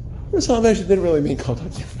 Rav Soloveitchik didn't really mean Kol Dodi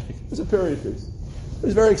Dofek. It was a period piece. He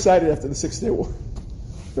was very excited after the 6-Day War.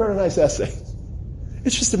 He wrote a nice essay.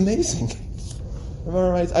 It's just amazing. Rav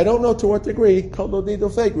Aaron writes, I don't know to what degree Kol Dodi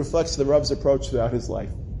Dofek reflects the Rav's approach throughout his life.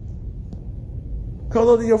 Kol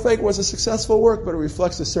Dodi Dofek was a successful work, but it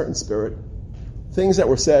reflects a certain spirit. Things that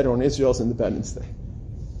were said on Israel's Independence Day.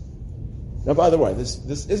 Now, by the way,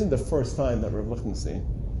 this isn't the first time that Rav Lichtenstein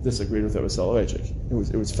disagreed with Rav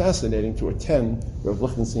Soloveitchik. It was fascinating to attend Rav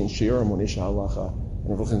Lichtenstein's shiurim on Isha Halacha and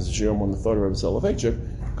Rav Lichtenstein's shiurim on the thought of Rav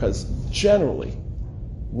Soloveitchik, because generally,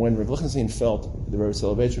 when Rav Lichtenstein felt that Rav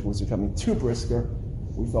Soloveitchik was becoming too brisker,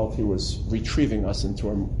 we felt he was retrieving us into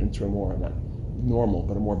a more, not normal,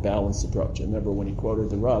 but a more balanced approach. I remember when he quoted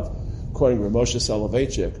the Rav, quoting Rav Moshe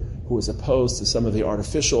Soloveitchik, who was opposed to some of the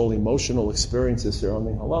artificial, emotional experiences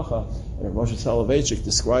surrounding halacha, and Rav Moshe Soloveitchik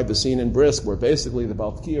described the scene in Brisk where basically the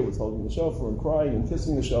Baltkiya was holding the shofar and crying and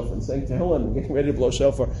kissing the shofar and saying Tehillim and getting ready to blow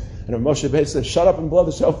shofar, and Rav Moshe basically said, shut up and blow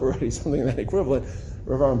the shofar already, something that equivalent.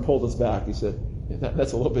 Rav Aaron pulled us back. He said,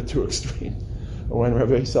 that's a little bit too extreme. When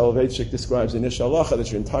Rabbi Soloveitchik describes in Isha Halacha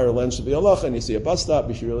that your entire lens should be halacha, and you see a bus stop,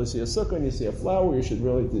 you should really see a sukkah, and you see a flower, you should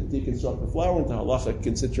really deconstruct the flower into halacha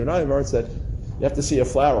consider an eye. Aaron said, you have to see a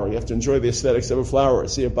flower, you have to enjoy the aesthetics of a flower,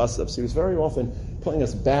 see a bus stop. So he was very often pulling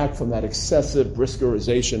us back from that excessive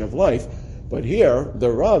briskerization of life. But here, the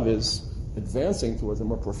Rav is advancing towards a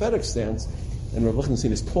more prophetic stance, and Rav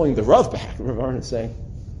Lichtenstein is pulling the Rav back. Rav Aaron is saying,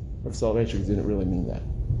 Rav Soloveitchik didn't really mean that.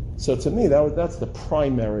 So to me, that's the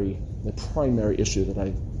primary issue that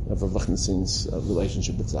of Rav Lichtenstein's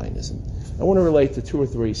relationship with Zionism. I want to relate to 2 or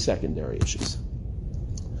 3 secondary issues.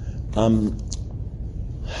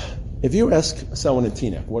 If you ask someone in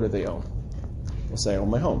Teaneck, what do they own? They'll say, I own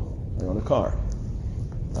my home. I own a car.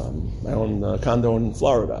 I own a condo in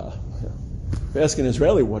Florida. If you ask an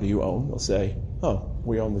Israeli, what do you own? They'll say,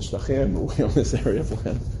 we own the Shtachim, we own this area of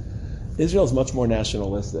land. Israel is much more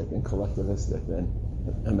nationalistic and collectivistic than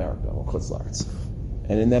America or Chutz La'aretz.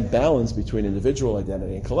 And in that balance between individual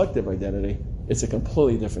identity and collective identity, it's a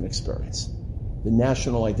completely different experience. The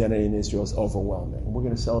national identity in Israel is overwhelming. We're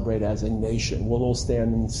going to celebrate as a nation. We'll all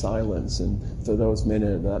stand in silence, and for those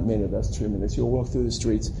that's 2 minutes, you'll walk through the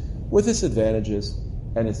streets with its advantages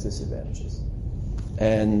and its disadvantages.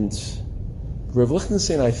 And Rav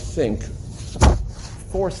Lichtenstein, I think,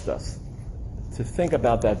 forced us to think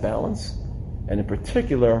about that balance, and in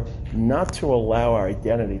particular, not to allow our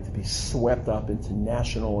identity to be swept up into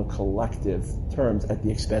national and collective terms at the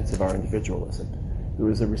expense of our individualism. There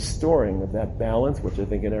was a restoring of that balance, which I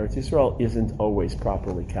think in Eretz Yisrael isn't always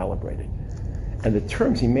properly calibrated. And the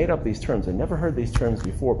terms, he made up these terms. I never heard these terms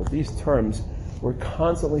before, but these terms were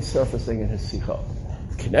constantly surfacing in his Sikha.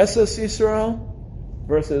 Knesset Yisrael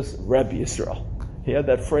versus Rebbe Yisrael. He had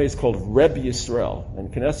that phrase called Rebbe Yisrael,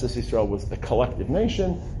 and Knesset Yisrael was the collective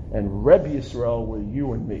nation, and Rebbe Yisrael were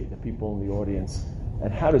you and me, the people in the audience.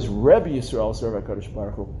 And how does Rebbe Yisrael serve HaKadosh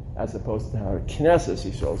Baruch Hu, as opposed to how Knesset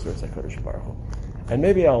Yisrael serves HaKadosh Baruch Hu? And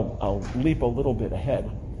maybe I'll leap a little bit ahead.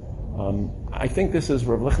 I think this is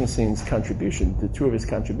Rav Lichtenstein's contribution, the two of his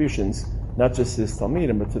contributions, not just to his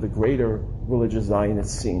Talmidim, but to the greater religious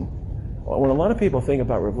Zionist scene. When a lot of people think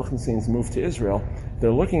about Rav Lichtenstein's move to Israel,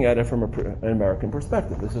 they're looking at it from an American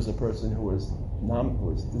perspective. This is a person who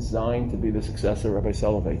was designed to be the successor of Rabbi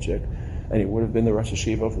Soloveitchik, and he would have been the Rosh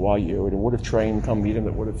Hashiva of YU, and he would have trained Talmidim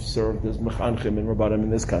that would have served as Mechanchim and Rabbanim in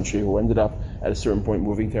this country, who ended up at a certain point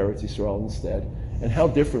moving to Eretz Yisrael instead. And how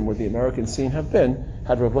different would the American scene have been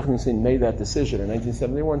had Rav Lichtenstein made that decision in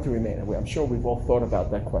 1971 to remain? I'm sure we've all thought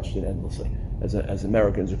about that question endlessly as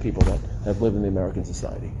Americans or people that have lived in the American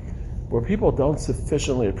society. Where people don't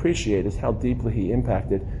sufficiently appreciate is how deeply he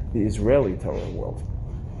impacted the Israeli Torah world,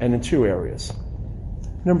 and in two areas.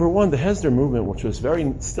 Number one, the Hesder movement, which was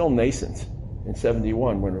still nascent in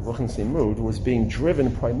 71 when Rav Lichtenstein moved, was being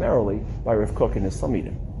driven primarily by Rav Kook and his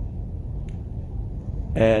Talmidim.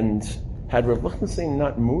 And had Rav Lichtenstein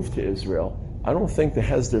not moved to Israel, I don't think the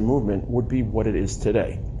Hesder movement would be what it is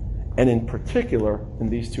today. And in particular, in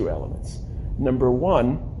these two elements. Number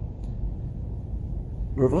one,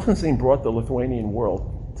 Rav Lichtenstein brought the Lithuanian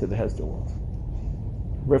world to the Hesder world.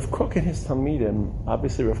 Rav Kook and his Talmidim,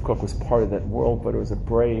 obviously Rav Kook was part of that world, but it was a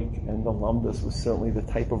break, and the Lamdas was certainly the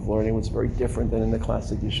type of learning was very different than in the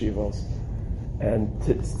classic yeshivas. And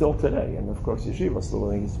still today, and of course yeshivas, the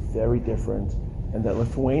learning is very different. And that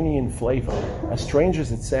Lithuanian flavor, as strange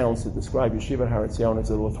as it sounds to describe Yeshiva Har Etzion as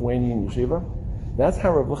a Lithuanian yeshiva, that's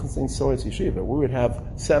how Rav Lichtenstein saw his yeshiva. We would have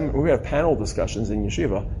panel discussions in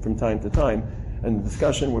yeshiva from time to time, and the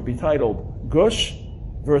discussion would be titled Gush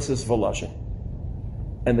versus Volozhin.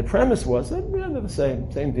 And the premise was that they're the same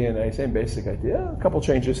DNA, same basic idea, a couple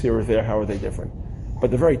changes here or there, how are they different?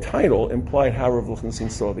 But the very title implied how Rav Lichtenstein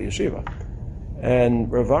saw the yeshiva.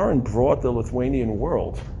 And Rav Aaron brought the Lithuanian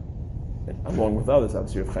world, along with others,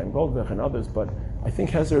 obviously Rav Chaim Goldberg and others, but I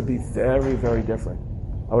think Hesder would be very, very different.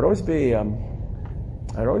 I would always be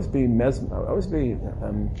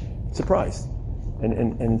surprised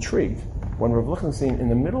and intrigued when Rav Lichtenstein, in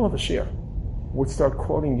the middle of a shir, would start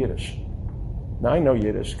quoting Yiddish. Now I know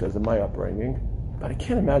Yiddish because of my upbringing, but I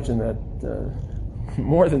can't imagine that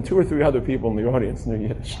more than 2 or 3 other people in the audience knew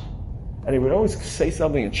Yiddish. And he would always say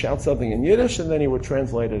something and shout something in Yiddish, and then he would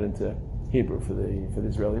translate it into Hebrew for the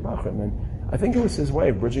Israeli Bachrim. And I think it was his way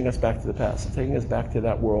of bridging us back to the past, of taking us back to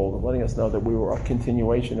that world, of letting us know that we were a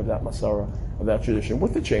continuation of that Masara, of that tradition,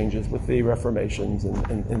 with the changes, with the reformations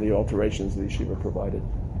and the alterations the yeshiva provided.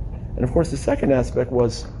 And of course the second aspect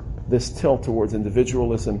was this tilt towards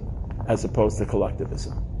individualism as opposed to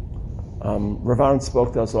collectivism. Rav Aaron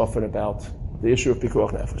spoke to us often about the issue of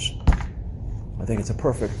Pikuach Nefesh. I think it's a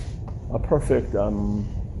perfect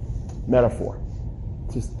metaphor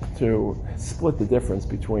just to split the difference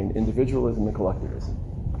between individualism and collectivism.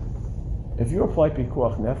 If you apply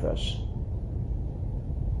Pikuach Nefesh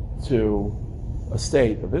to a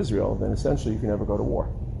state of Israel, then essentially you can never go to war,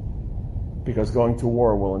 because going to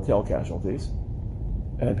war will entail casualties,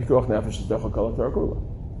 and Pikuach Nefesh is Dechal Kol HaTorah Kula.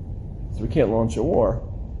 So we can't launch a war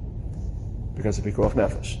because of Pikuach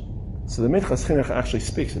Nefesh. So the Minchas Chinuch actually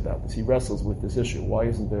speaks about this. He wrestles with this issue. Why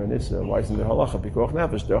isn't there an Issa? Why isn't there halacha? Pikuach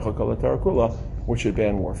Nefesh, Dechal Kol HaTorah Kula, which should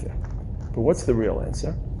ban warfare. But what's the real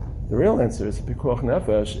answer? The real answer is that Pikuach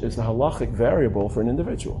Nefesh is a halachic variable for an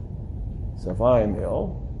individual. So if I am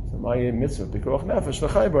ill, so my mitzvah, Pikuach Nefesh,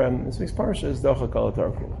 L'chaybrem, this week's parsha is Dechal Kol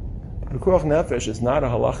HaTorah Kula. Pikuach Nefesh is not a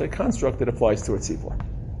halachic construct that applies to a tzibur.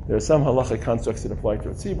 There are some halachic constructs that apply to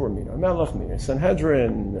a tzibur, Mina Melech, Mina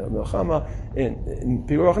Sanhedrin, Milchama. In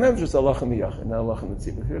Pikuach Nefesh, it's halacha miyachid, not halacha in the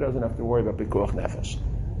tzibur. He doesn't have to worry about Pikuach Nefesh.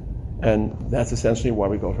 And that's essentially why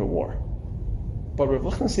we go to war. But Rav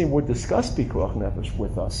Lichtenstein would discuss Pikuach Nefesh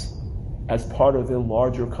with us as part of the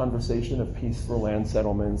larger conversation of peace for land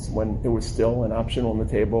settlements, when it was still an option on the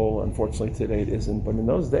table. Unfortunately, today it isn't. But in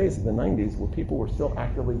those days, in the 90s, where people were still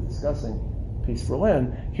actively discussing peace for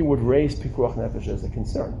land, he would raise Pikuach Nefesh as a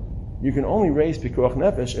concern. You can only raise Pikuach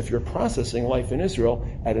Nefesh if you're processing life in Israel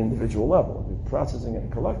at an individual level. If you're processing at a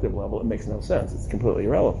collective level, it makes no sense. It's completely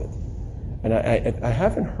irrelevant. And I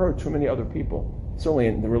haven't heard too many other people, certainly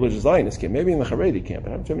in the religious Zionist camp, maybe in the Haredi camp, but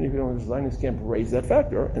I haven't too many people in the Zionist camp raise that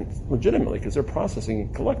factor, and legitimately, because they're processing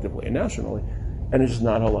it collectively and nationally, and it's just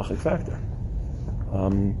not a halachic factor.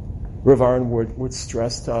 Rav Aaron would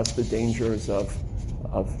stress to us the dangers of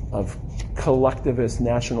collectivist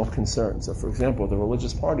national concerns. So, for example, the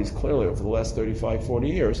religious parties clearly over the last 35, 40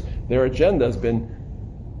 years, their agenda has been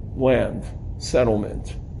land,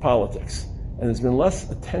 settlement, politics. And there's been less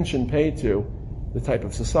attention paid to the type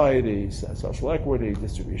of society, social equity,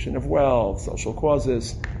 distribution of wealth, social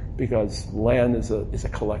causes, because land is a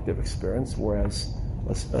collective experience, whereas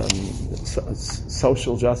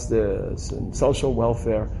social justice and social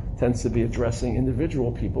welfare tends to be addressing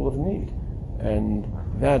individual people of need. And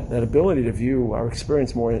that ability to view our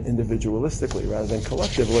experience more individualistically rather than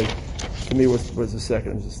collectively, to me, was the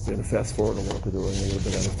second. I'm just going to fast forward a little bit, we're running a little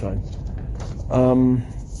bit out of time.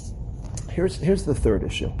 Here's the third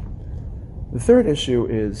issue. The third issue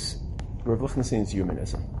is Rav Lichtenstein's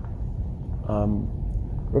humanism.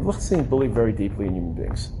 Rav Lichtenstein believed very deeply in human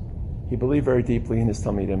beings. He believed very deeply in his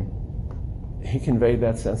Talmidim. He conveyed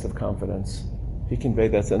that sense of confidence. He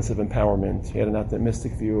conveyed that sense of empowerment. He had an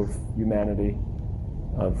optimistic view of humanity,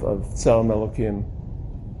 of Tzelem Elokim.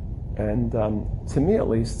 And to me, at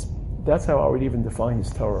least, that's how I would even define his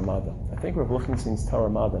Torah Mada. I think Rav Lichtenstein's Torah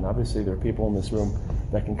Mada, and obviously there are people in this room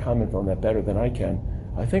that can comment on that better than I can.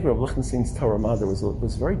 I think Rav Lichtenstein's Torah Mada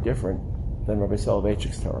was very different than Rabbi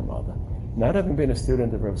Soloveitchik's Torah Mada. Not having been a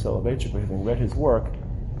student of Rabbi Soloveitchik, but having read his work,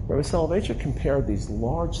 Rabbi Soloveitchik compared these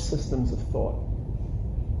large systems of thought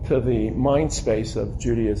to the mind space of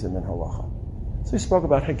Judaism and Halacha. So he spoke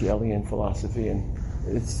about Hegelian philosophy and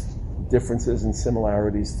its differences and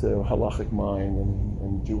similarities to halachic mind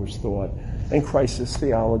and Jewish thought, and crisis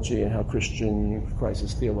theology and how Christian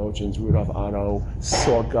crisis theologians, Rudolf Otto,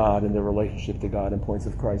 saw God and their relationship to God in points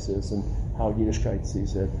of crisis and how Yiddishkeit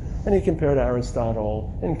sees it. And he compared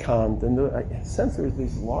Aristotle and Kant, and the sense there's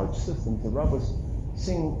these large systems. The Rav was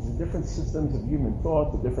seeing the different systems of human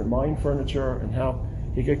thought, the different mind furniture, and how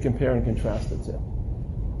he could compare and contrast it to.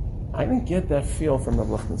 I didn't get that feel from Rav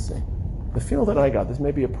Lichtenstein. The feel that I got, this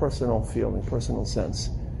may be a personal feeling, personal sense,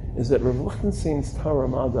 is that Rav Lichtenstein's Torah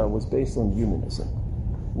Mada was based on humanism.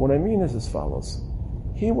 What I mean is as follows.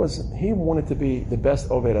 He wanted to be the best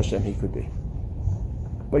Oved Hashem he could be.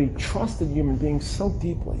 But he trusted human beings so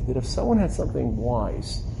deeply that if someone had something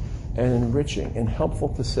wise and enriching and helpful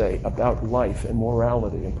to say about life and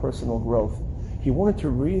morality and personal growth, he wanted to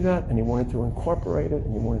read that and he wanted to incorporate it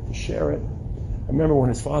and he wanted to share it. I remember when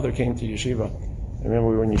his father came to yeshiva. I remember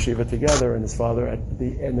we were in yeshiva together, and his father, at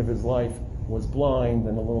the end of his life, was blind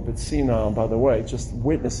and a little bit senile. By the way, just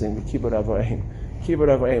witnessing the Kibbud Av V'Aim. Kibbud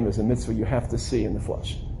Av V'Aim is a mitzvah you have to see in the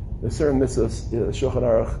flesh. There's certain mitzvahs, Shulchan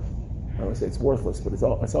Aruch, I don't want to say it's worthless, but it's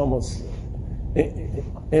almost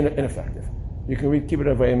ineffective. You can read Kibbud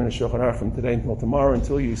Av V'Aim in a Shulchan Aruch from today until tomorrow.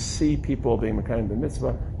 Until you see people being Mekayim the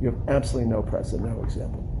mitzvah, you have absolutely no precedent, no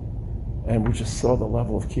example. And we just saw the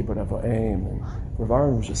level of Kibbud Av V'Aim, and Rav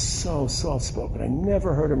Aaron was just so soft-spoken. I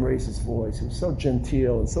never heard him raise his voice. He was so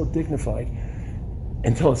genteel and so dignified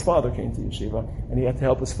until his father came to yeshiva, and he had to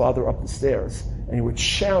help his father up the stairs. And he would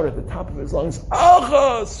shout at the top of his lungs,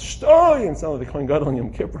 Achas, Shtoi! And sounded like the Kohen Gadol in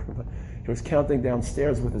Yom Kippur. He was counting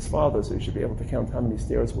downstairs with his father, so he should be able to count how many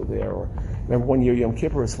stairs were there. Or remember one year Yom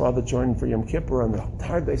Kippur, his father joined for Yom Kippur, and the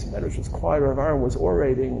entire base of Medrash was quiet. Rav Aaron was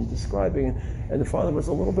orating and describing, and the father was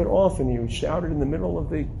a little bit off, and he shouted in the middle of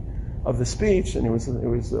the speech, and he was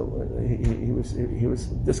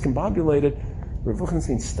discombobulated. Rav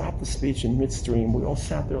Lichtenstein stopped the speech in midstream. We all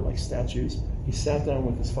sat there like statues. He sat down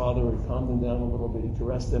with his father, he calmed him down a little bit, he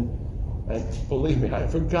caressed him, and believe me, I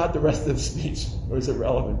forgot the rest of the speech. It was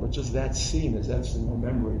irrelevant, but just that scene is etched in my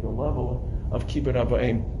memory, the level of Kibbud Av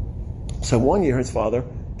V'Aim. So one year his father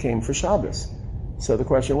came for Shabbos. So the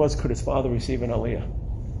question was, could his father receive an aliyah?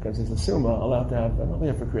 Because he's a summa allowed to have an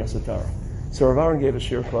aliyah for Kriyas HaTorah. So Rav Aaron gave a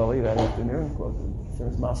shir klali that afternoon.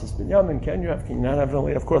 Says Masas Binyamin, can you not have an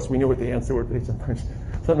aliyah? Of course, we knew what the answer would be.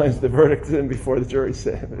 Sometimes the verdict is in before the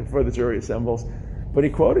jury assembles. But he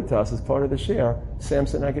quoted to us as part of the shir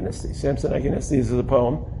Samson Agonistes. Samson Agonistes is a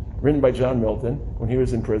poem written by John Milton when he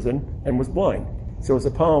was in prison and was blind. So it's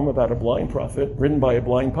a poem about a blind prophet written by a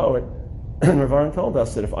blind poet. And Rav Aaron told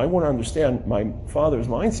us that if I want to understand my father's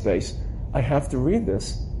mind space, I have to read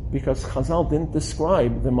this, because Chazal didn't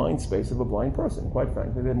describe the mind space of a blind person. Quite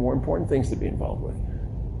frankly, there are more important things to be involved with.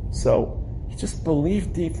 So he just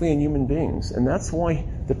believed deeply in human beings, and that's why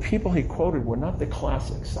the people he quoted were not the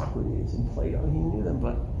classics, Socrates and Plato. He knew them,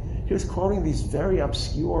 but he was quoting these very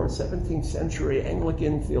obscure 17th century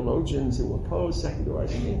Anglican theologians who opposed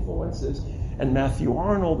secularizing influences. and Matthew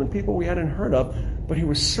Arnold and people we hadn't heard of, but he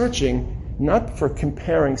was searching not for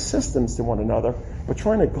comparing systems to one another, but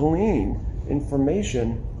trying to glean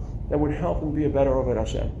information that would help him be a better Oved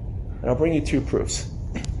Hashem. And I'll bring you two proofs.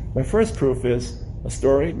 My first proof is a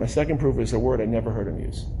story. My second proof is a word I never heard him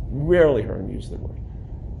use. Rarely heard him use the word.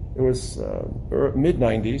 It was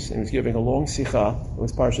mid-90s, and he was giving a long sikha. It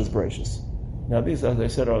was Parshas Bereishis. Now these, as I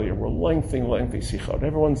said earlier, were lengthy sikhot.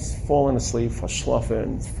 Everyone's fallen asleep for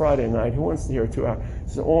shlofen. It's Friday night. Who wants to hear 2 hours?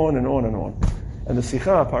 It's on and on and on. And the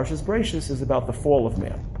sikha, Parshas Bereishis, is about the fall of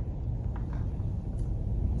man.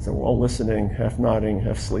 So we're all listening, half nodding,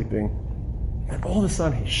 half sleeping. And all of a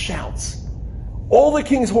sudden he shouts, all the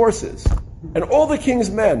king's horses and all the king's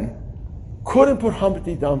men couldn't put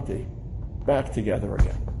Humpty Dumpty back together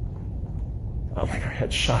again. I'm like, our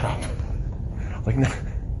head shot up. Like, no,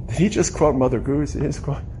 did he just quote Mother Goose? His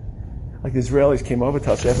quote? Like the Israelis came over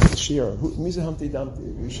to us after the Shir. Misa Humpty Dumpty.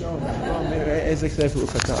 We show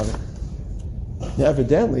Now,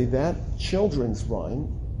 evidently, that children's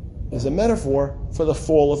rhyme is a metaphor for the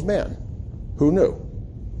fall of man. Who knew?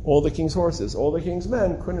 All the king's horses, all the king's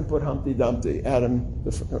men couldn't put Humpty Dumpty, Adam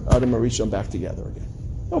and Rishon back together again.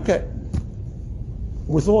 Okay.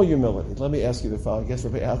 With all humility, let me ask you the following. I guess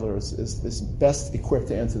Rabbi Adler is best equipped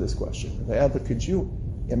to answer this question. Rabbi Adler, could you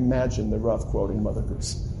imagine the Rav quoting Mother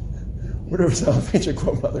Goose? Whatever Salvation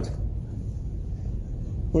quote Mother Goose.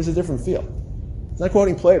 It was a different feel. It's not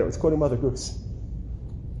quoting Plato, it's quoting Mother Goose.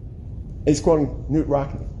 He's quoting Knut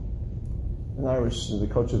Rockne, an Irish, the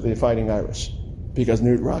coach of the Fighting Irish, because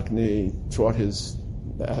Knut Rockne taught his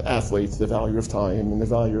athletes the value of time and the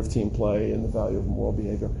value of team play and the value of moral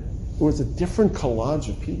behavior. It was a different collage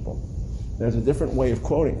of people. There's a different way of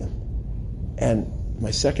quoting them. And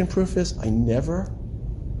my second proof is I never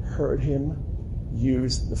heard him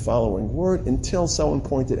use the following word until someone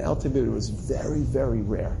pointed out to me that it was very, very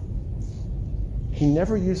rare. He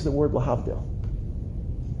never used the word lahavdil.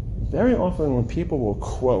 Very often when people will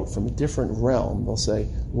quote from a different realm, they'll say,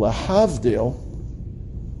 lahavdil,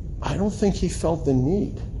 I don't think he felt the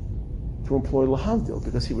need to employ lahavdil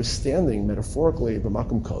because he was standing metaphorically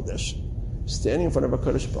b'makom kodesh, standing in front of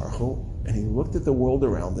HaKadosh Baruch Hu, and he looked at the world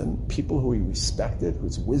around him, people who he respected,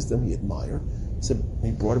 whose wisdom he admired.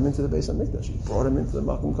 He brought him into the Beis HaMikdash. He brought him into the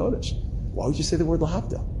Makom Kodesh. Why would you say the word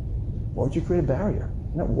lahavdil? Why would you create a barrier?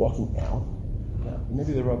 You're not walking out.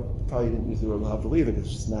 Maybe the Rav probably didn't use the word lahavdil either because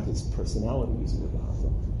it's just not his personality using the word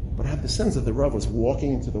lahavdil. But I have the sense that the Rav was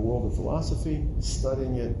walking into the world of philosophy,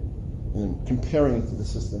 studying it, and comparing it to the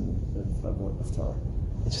system of Torah.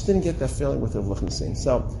 I just didn't get that feeling with Rav Lichtenstein.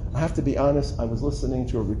 So I have to be honest, I was listening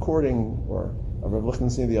to a recording of Rav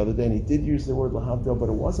Lichtenstein the other day, and he did use the word lahavdil, but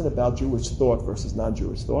it wasn't about Jewish thought versus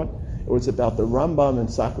non-Jewish thought. It was about the Rambam and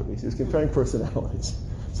Socrates. He was comparing personalities.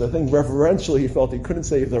 So I think reverentially he felt he couldn't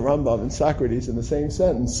say the Rambam and Socrates in the same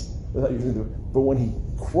sentence without using the. But when he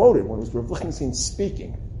quoted, when it was Rav Lichtenstein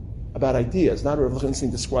speaking about ideas, not Rav Lichtenstein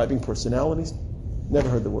describing personalities, never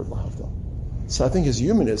heard the word lahavdil. So I think his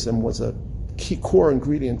humanism was a key core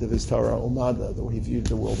ingredient of his Torah Umada, the way he viewed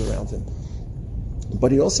the world around him.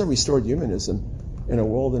 But he also restored humanism in a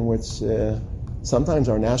world in which sometimes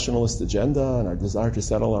our nationalist agenda and our desire to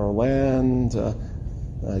settle our land,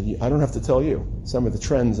 I don't have to tell you some of the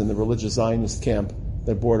trends in the religious Zionist camp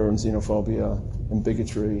that border on xenophobia and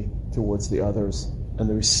bigotry towards the others, and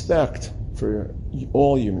the respect for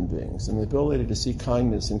all human beings, and the ability to see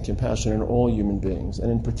kindness and compassion in all human beings,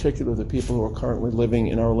 and in particular the people who are currently living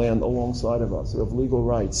in our land alongside of us, who have legal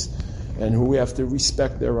rights, and who we have to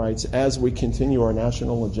respect their rights as we continue our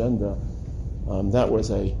national agenda. That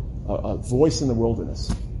was a voice in the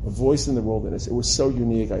wilderness. A voice in the wilderness. It was so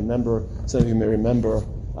unique. I remember, some of you may remember,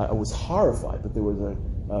 I was horrified, but there was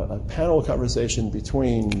a panel conversation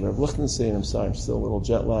between Rav Lichtenstein, I'm sorry, I'm still a little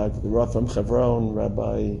jet lagged, the Rav from Hebron,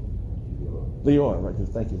 Rabbi Lior, right?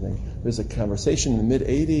 Thank you. There's a conversation in the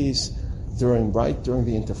mid-'80s during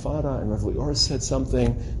the Intifada, and Rav Lior said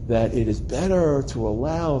something that it is better to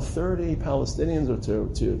allow 30 Palestinians or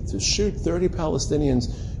to shoot 30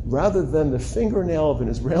 Palestinians rather than the fingernail of an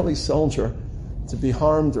Israeli soldier to be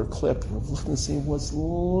harmed or clipped. Rav Lichtenstein was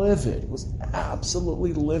livid, was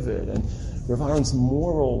absolutely livid. And Rav Aaron's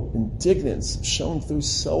moral indignance shone through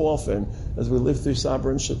so often as we lived through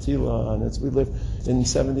Sabra and Shatila, and as we lived in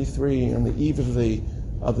 73 on the eve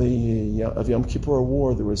of Yom Kippur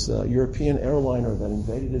War. There was a European airliner that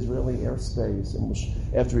invaded Israeli airspace, and which,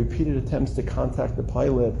 after repeated attempts to contact the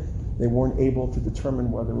pilot, they weren't able to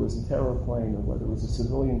determine whether it was a terror plane or whether it was a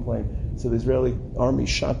civilian plane. So the Israeli army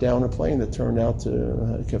shot down a plane that turned out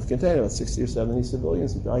to contain about 60 or 70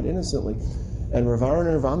 civilians who died innocently. And Rav Aaron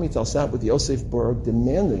and Rav Amital sat with Yosef Berg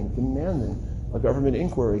demanding a government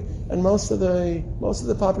inquiry. And most of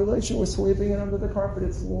the population was sweeping it under the carpet.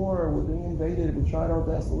 It's war. We're being invaded. We tried our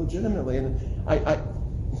best legitimately. And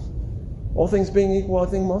all things being equal, I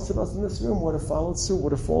think most of us in this room would have followed suit,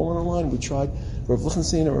 would have fallen in line. We tried. Rav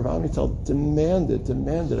Lichtenstein and Rav Amital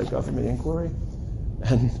demanded a government inquiry.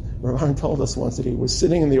 And Rav Aaron told us once that he was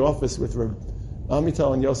sitting in the office with Rav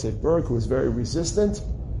Amital and Yosef Berg, who was very resistant.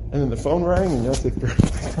 And then the phone rang, and Yosef Berg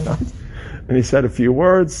picked it up. And he said a few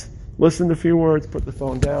words, listened a few words, put the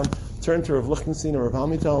phone down, turned to Rav Lichtenstein and Rav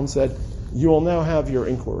Amital and said, "You will now have your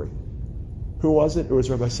inquiry." Who was it? It was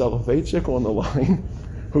Rabbi Soloveitchik on the line,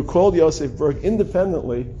 who called Yosef Berg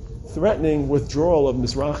independently, threatening withdrawal of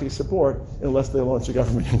Mizrahi support unless they launch a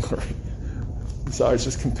government inquiry. So I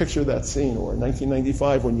just can picture that scene, or in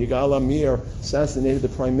 1995 when Yigal Amir assassinated the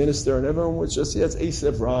prime minister, and everyone was just, it's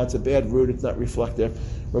Esav Ra, it's a bad route, it's not reflective.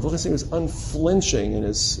 Rav Lichtenstein was unflinching in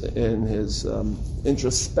his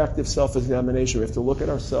introspective self-examination. We have to look at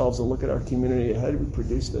ourselves and look at our community. How did we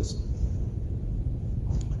produce this?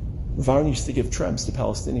 Varn used to give tremps to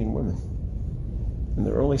Palestinian women. In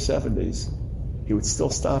the early 70s, he would still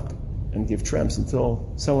stop and give tremps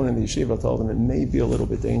until someone in the yeshiva told him it may be a little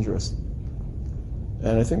bit dangerous.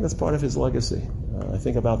 And I think that's part of his legacy. I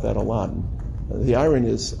think about that a lot. The irony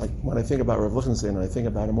is, when I think about Rav Lichtenstein, and I think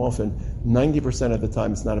about him often, 90% of the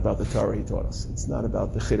time it's not about the Torah he taught us. It's not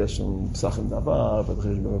about the Chiddush and Psachim Davav, or the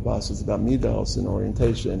Chiddush B'Abbas. It's about midos and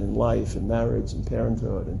orientation and life and marriage and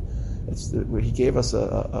parenthood. And he gave us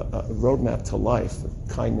a roadmap to life, of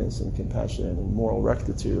kindness and compassion and moral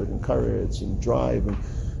rectitude and courage and drive and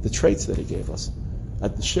the traits that he gave us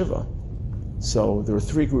at the Shiva. So there were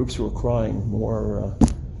three groups who were crying more,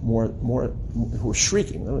 who were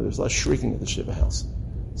shrieking. There was less shrieking at the Shiva house.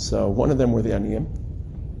 So one of them were the Aniyim,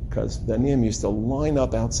 because the Aniyim used to line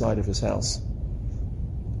up outside of his house.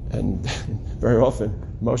 And very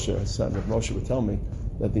often, Moshe, his son of Moshe, would tell me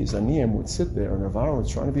that these Aniyim would sit there, and Rav Aaron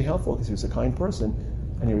was trying to be helpful because he was a kind person,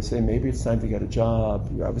 and he would say, maybe it's time to get a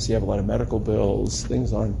job. You obviously have a lot of medical bills.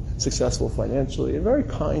 Things aren't successful financially. And very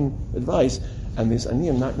kind advice. And these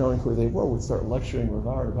Aniyim, not knowing who they were, would start lecturing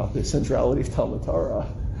Rav Aaron about the centrality of Talmud Torah.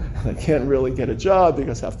 And they can't really get a job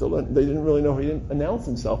because they didn't really know he didn't announce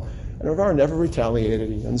himself. And Rav Aaron never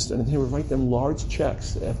retaliated. He understood. And he would write them large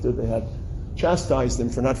checks after they had chastised him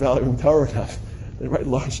for not valuing Torah enough. They write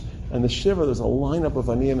large. And the Shiva, there's a lineup of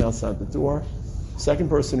Aniyim outside the door. Second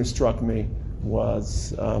person who struck me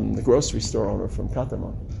was the grocery store owner from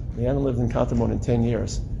Katamon. He hadn't lived in Katamon in 10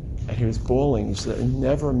 years. And he was bawling. He said, I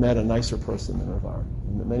never met a nicer person than Rav Aaron.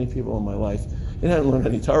 I met many people in my life. I hadn't learned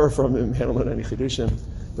any Torah from him, hadn't learned any Chidushim.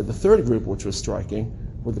 But the third group, which was striking,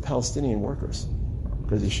 were the Palestinian workers.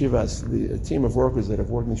 Because Yeshiva has a team of workers that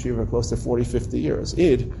have worked in Yeshiva close to 40, 50 years.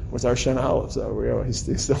 Id was our Shana Aleph, so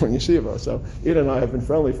he's still in Yeshiva. So Id and I have been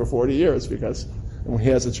friendly for 40 years because when he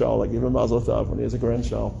has a child, I give him Mazel Tov. When he has a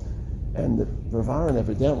grandchild. And Rav Aaron,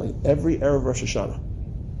 evidently, every Erev Rosh Hashanah,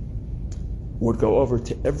 would go over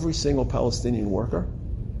to every single Palestinian worker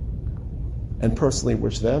and personally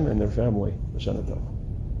wish them and their family Shana Tov.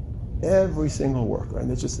 Every single worker,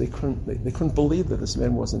 and they couldn't believe that this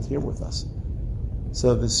man wasn't here with us.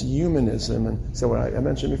 So this humanism, and so I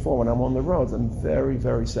mentioned before, when I'm on the roads, I'm very,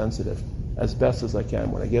 very sensitive, as best as I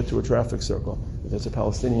can. When I get to a traffic circle, if there's a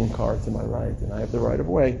Palestinian car to my right and I have the right of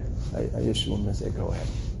way, I issue him and say, go ahead.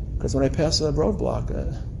 Because when I pass a roadblock,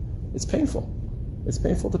 it's painful. It's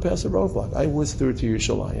painful to pass a roadblock. I whizzed through to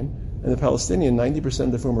Yerushalayim, and the Palestinian,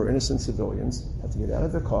 90% of whom are innocent civilians, had to get out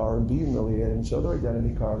of their car and be humiliated and show their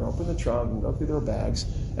identity card and open the trunk and go through their bags.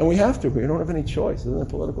 And we have to. We don't have any choice. It isn't a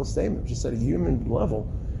political statement. Just at a human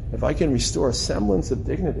level, if I can restore a semblance of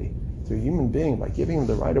dignity to a human being by giving him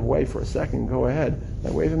the right of way for a second, go ahead.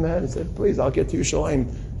 I wave him ahead and say, please, I'll get to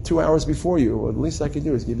Yerushalayim 2 hours before you. What the least I can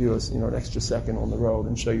do is give you an extra second on the road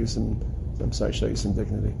and show you some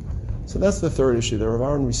dignity. So that's the third issue. The Rav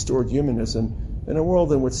Aaron restored humanism in a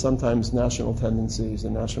world in which sometimes national tendencies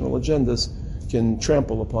and national agendas can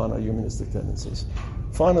trample upon our humanistic tendencies.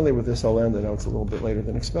 Finally, with this I'll end. I know it's a little bit later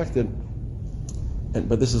than expected,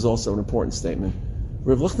 but this is also an important statement.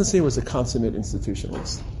 Rav Lichtenstein was a consummate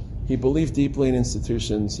institutionalist. He believed deeply in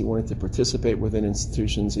institutions. He wanted to participate within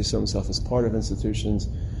institutions. He saw himself as part of institutions.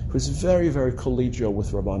 He was very, very collegial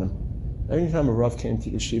with Rabbanim. Every time a Rav came to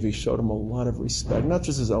Yeshiva, he showed him a lot of respect, not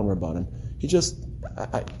just his own Rabbanim.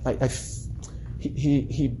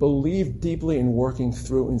 He believed deeply in working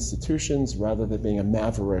through institutions rather than being a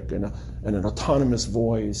maverick and an autonomous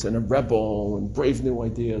voice and a rebel and brave new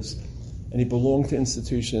ideas. and he belonged to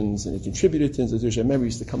institutions, and he contributed to institutions. I remember he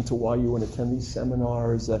used to come to YU and attend these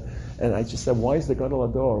seminars, and I just said, why is the Gadol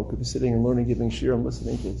Hador who could be sitting and learning, giving shir and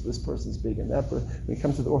listening to this person's big and that person? When he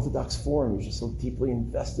comes to the Orthodox Forum, he was just so deeply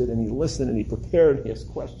invested, and he listened, and he prepared, and he asked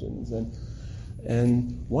questions.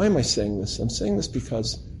 And why am I saying this? I'm saying this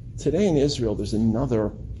because today in Israel, there's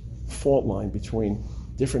another fault line between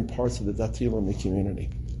different parts of the Dati Leumi community,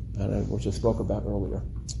 which I spoke about earlier.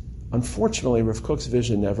 Unfortunately, Rav Kook's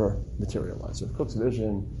vision never materialized. Rav Kook's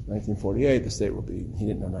vision, 1948, the state will be, he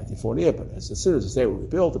didn't know 1948, but as soon as the state will be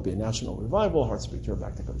built, it'll be a national revival, hearts will be turned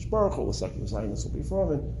back to Kadosh Baruch Hu, the secular Zionists will be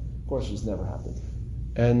formed, and of course, it just never happened.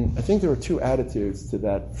 And I think there are two attitudes to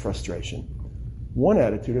that frustration. One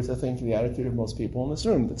attitude is, I think, the attitude of most people in this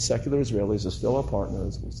room, that secular Israelis are still our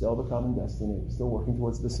partners, we still have a common destiny, we're still working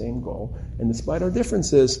towards the same goal, and despite our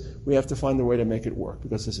differences, we have to find a way to make it work,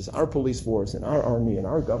 because this is our police force, and our army, and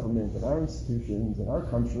our government, and our institutions, and our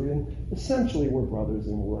country, and essentially we're brothers,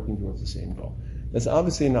 and we're working towards the same goal. That's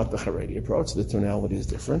obviously not the Haredi approach, the tonality is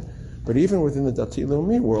different, but even within the Dati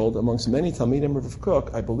Leumi world, amongst many Talmidim of Rav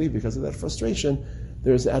Kook, I believe because of that frustration,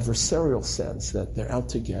 there's an adversarial sense that they're out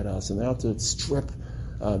to get us, and they're out to strip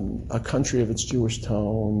a country of its Jewish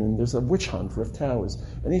tone, and there's a witch hunt for Towers.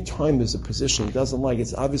 Anytime there's a position he doesn't like,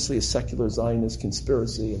 it's obviously a secular Zionist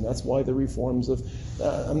conspiracy, and that's why the reforms of,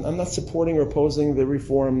 I'm not supporting or opposing the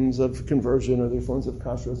reforms of conversion or the reforms of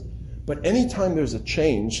kashrus, but anytime there's a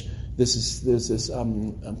change, there's this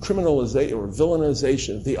criminalization or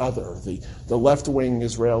villainization of the other, the left-wing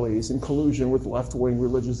Israelis in collusion with left-wing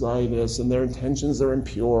religious Zionists, and their intentions are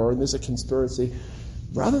impure, and there's a conspiracy,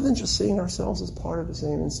 rather than just seeing ourselves as part of the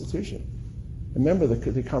same institution. Remember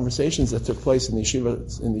the conversations that took place in the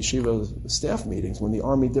yeshiva staff meetings when the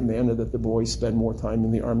army demanded that the boys spend more time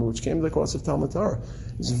in the army, which came to the cost of Talmud Torah.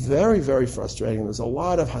 It was very, very frustrating. There's a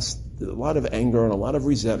lot of anger and a lot of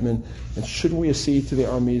resentment. And should we accede to the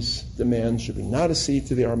army's demands? Should we not accede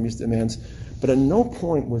to the army's demands? But at no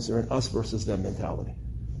point was there an us versus them mentality.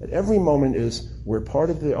 At every moment is, we're part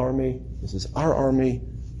of the army. This is our army.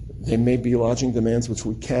 They may be lodging demands which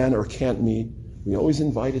we can or can't meet. We always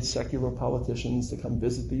invited secular politicians to come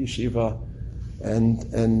visit the yeshiva, and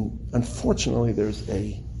unfortunately there's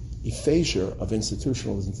a aphasia of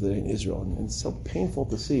institutionalism today in Israel, and it's so painful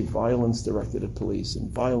to see violence directed at police and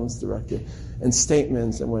violence directed and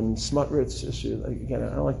statements, and when Smotrich issued, again,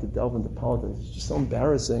 I don't like to delve into politics, it's just so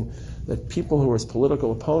embarrassing that people who are his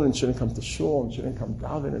political opponents shouldn't come to shul and shouldn't come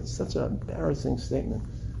daven. It's such an embarrassing statement.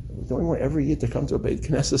 We don't want every year to come to a Beit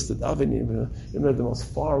Knesset to daven, even the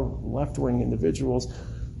most far left-wing individuals.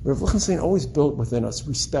 Rav Lichtenstein always built within us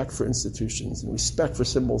respect for institutions, and respect for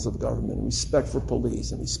symbols of government, and respect for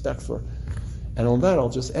police, and respect for... And on that, I'll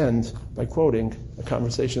just end by quoting a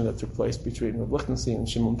conversation that took place between Rav Lichtenstein and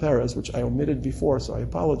Shimon Peres, which I omitted before, so I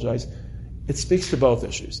apologize. It speaks to both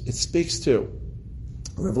issues. It speaks to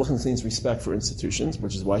Rav Lichtenstein's respect for institutions,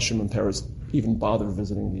 which is why Shimon Peres even bothered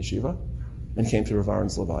visiting the yeshiva, and came to Rav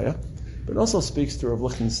Aaron's Levaya, but it also speaks to Rav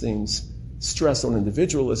Lichtenstein's stress on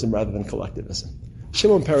individualism rather than collectivism.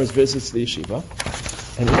 Shimon Peres visits the yeshiva,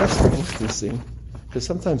 and he asks Rav Lichtenstein, because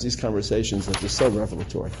sometimes these conversations are just so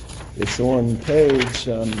revelatory. It's on page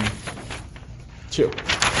 2,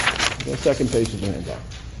 the second page of the handout.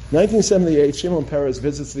 1978, Shimon Peres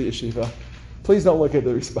visits the yeshiva. Please don't look at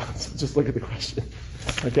the response, just look at the question.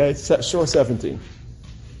 Okay, Shore 17.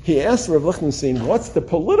 He asked Rav Lichtenstein, what's the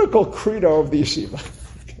political credo of the yeshiva?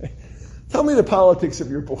 Okay. Tell me the politics of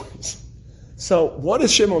your boys. So what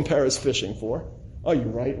is Shimon Peres fishing for? Are you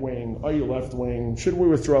right-wing? Are you left-wing? Should we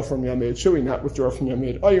withdraw from Yamid? Should we not withdraw from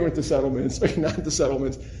Yamid? Are you into settlements? Are you not into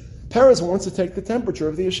settlements? Peres wants to take the temperature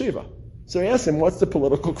of the yeshiva. So he asked him, what's the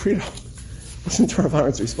political credo? Listen to Rav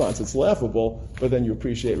Aaron's response. It's laughable, but then you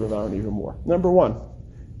appreciate Rav Aaron even more. Number one,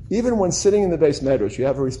 even when sitting in the Beis Medrash, you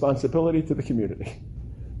have a responsibility to the community.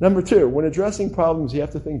 Number two, when addressing problems, you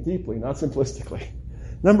have to think deeply, not simplistically.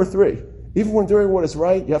 Number three, even when doing what is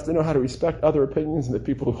right, you have to know how to respect other opinions and the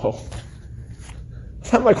people who hold.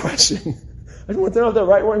 That's not my question. I just want to know if they're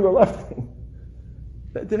right wing or left wing.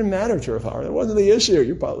 That didn't matter to Rav Aaron. That wasn't the issue.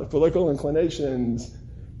 Your political inclinations.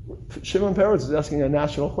 Shimon Peres was asking a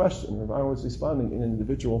national question. Rav Aaron was responding in an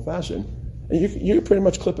individual fashion. And you pretty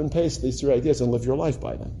much clip and paste these three ideas and live your life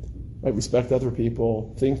by them. Right? Respect other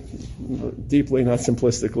people, think deeply, not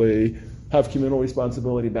simplistically, have communal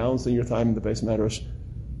responsibility, balancing your time in the Beis Medrash.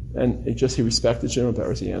 And he respected Shimon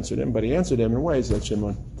Peres, he answered him, but he answered him in ways that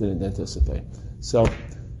Shimon didn't anticipate. So,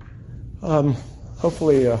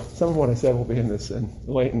 hopefully some of what I said will be in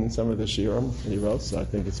late in some of this year. So I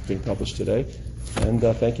think it's being published today. And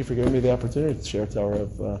thank you for giving me the opportunity to share Torah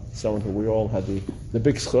of someone who we all had the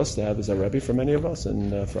big schus to have as a Rebbe for many of us,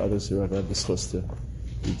 and for others who have had the schus to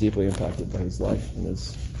be deeply impacted by his life and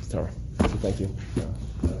his Torah. So thank you.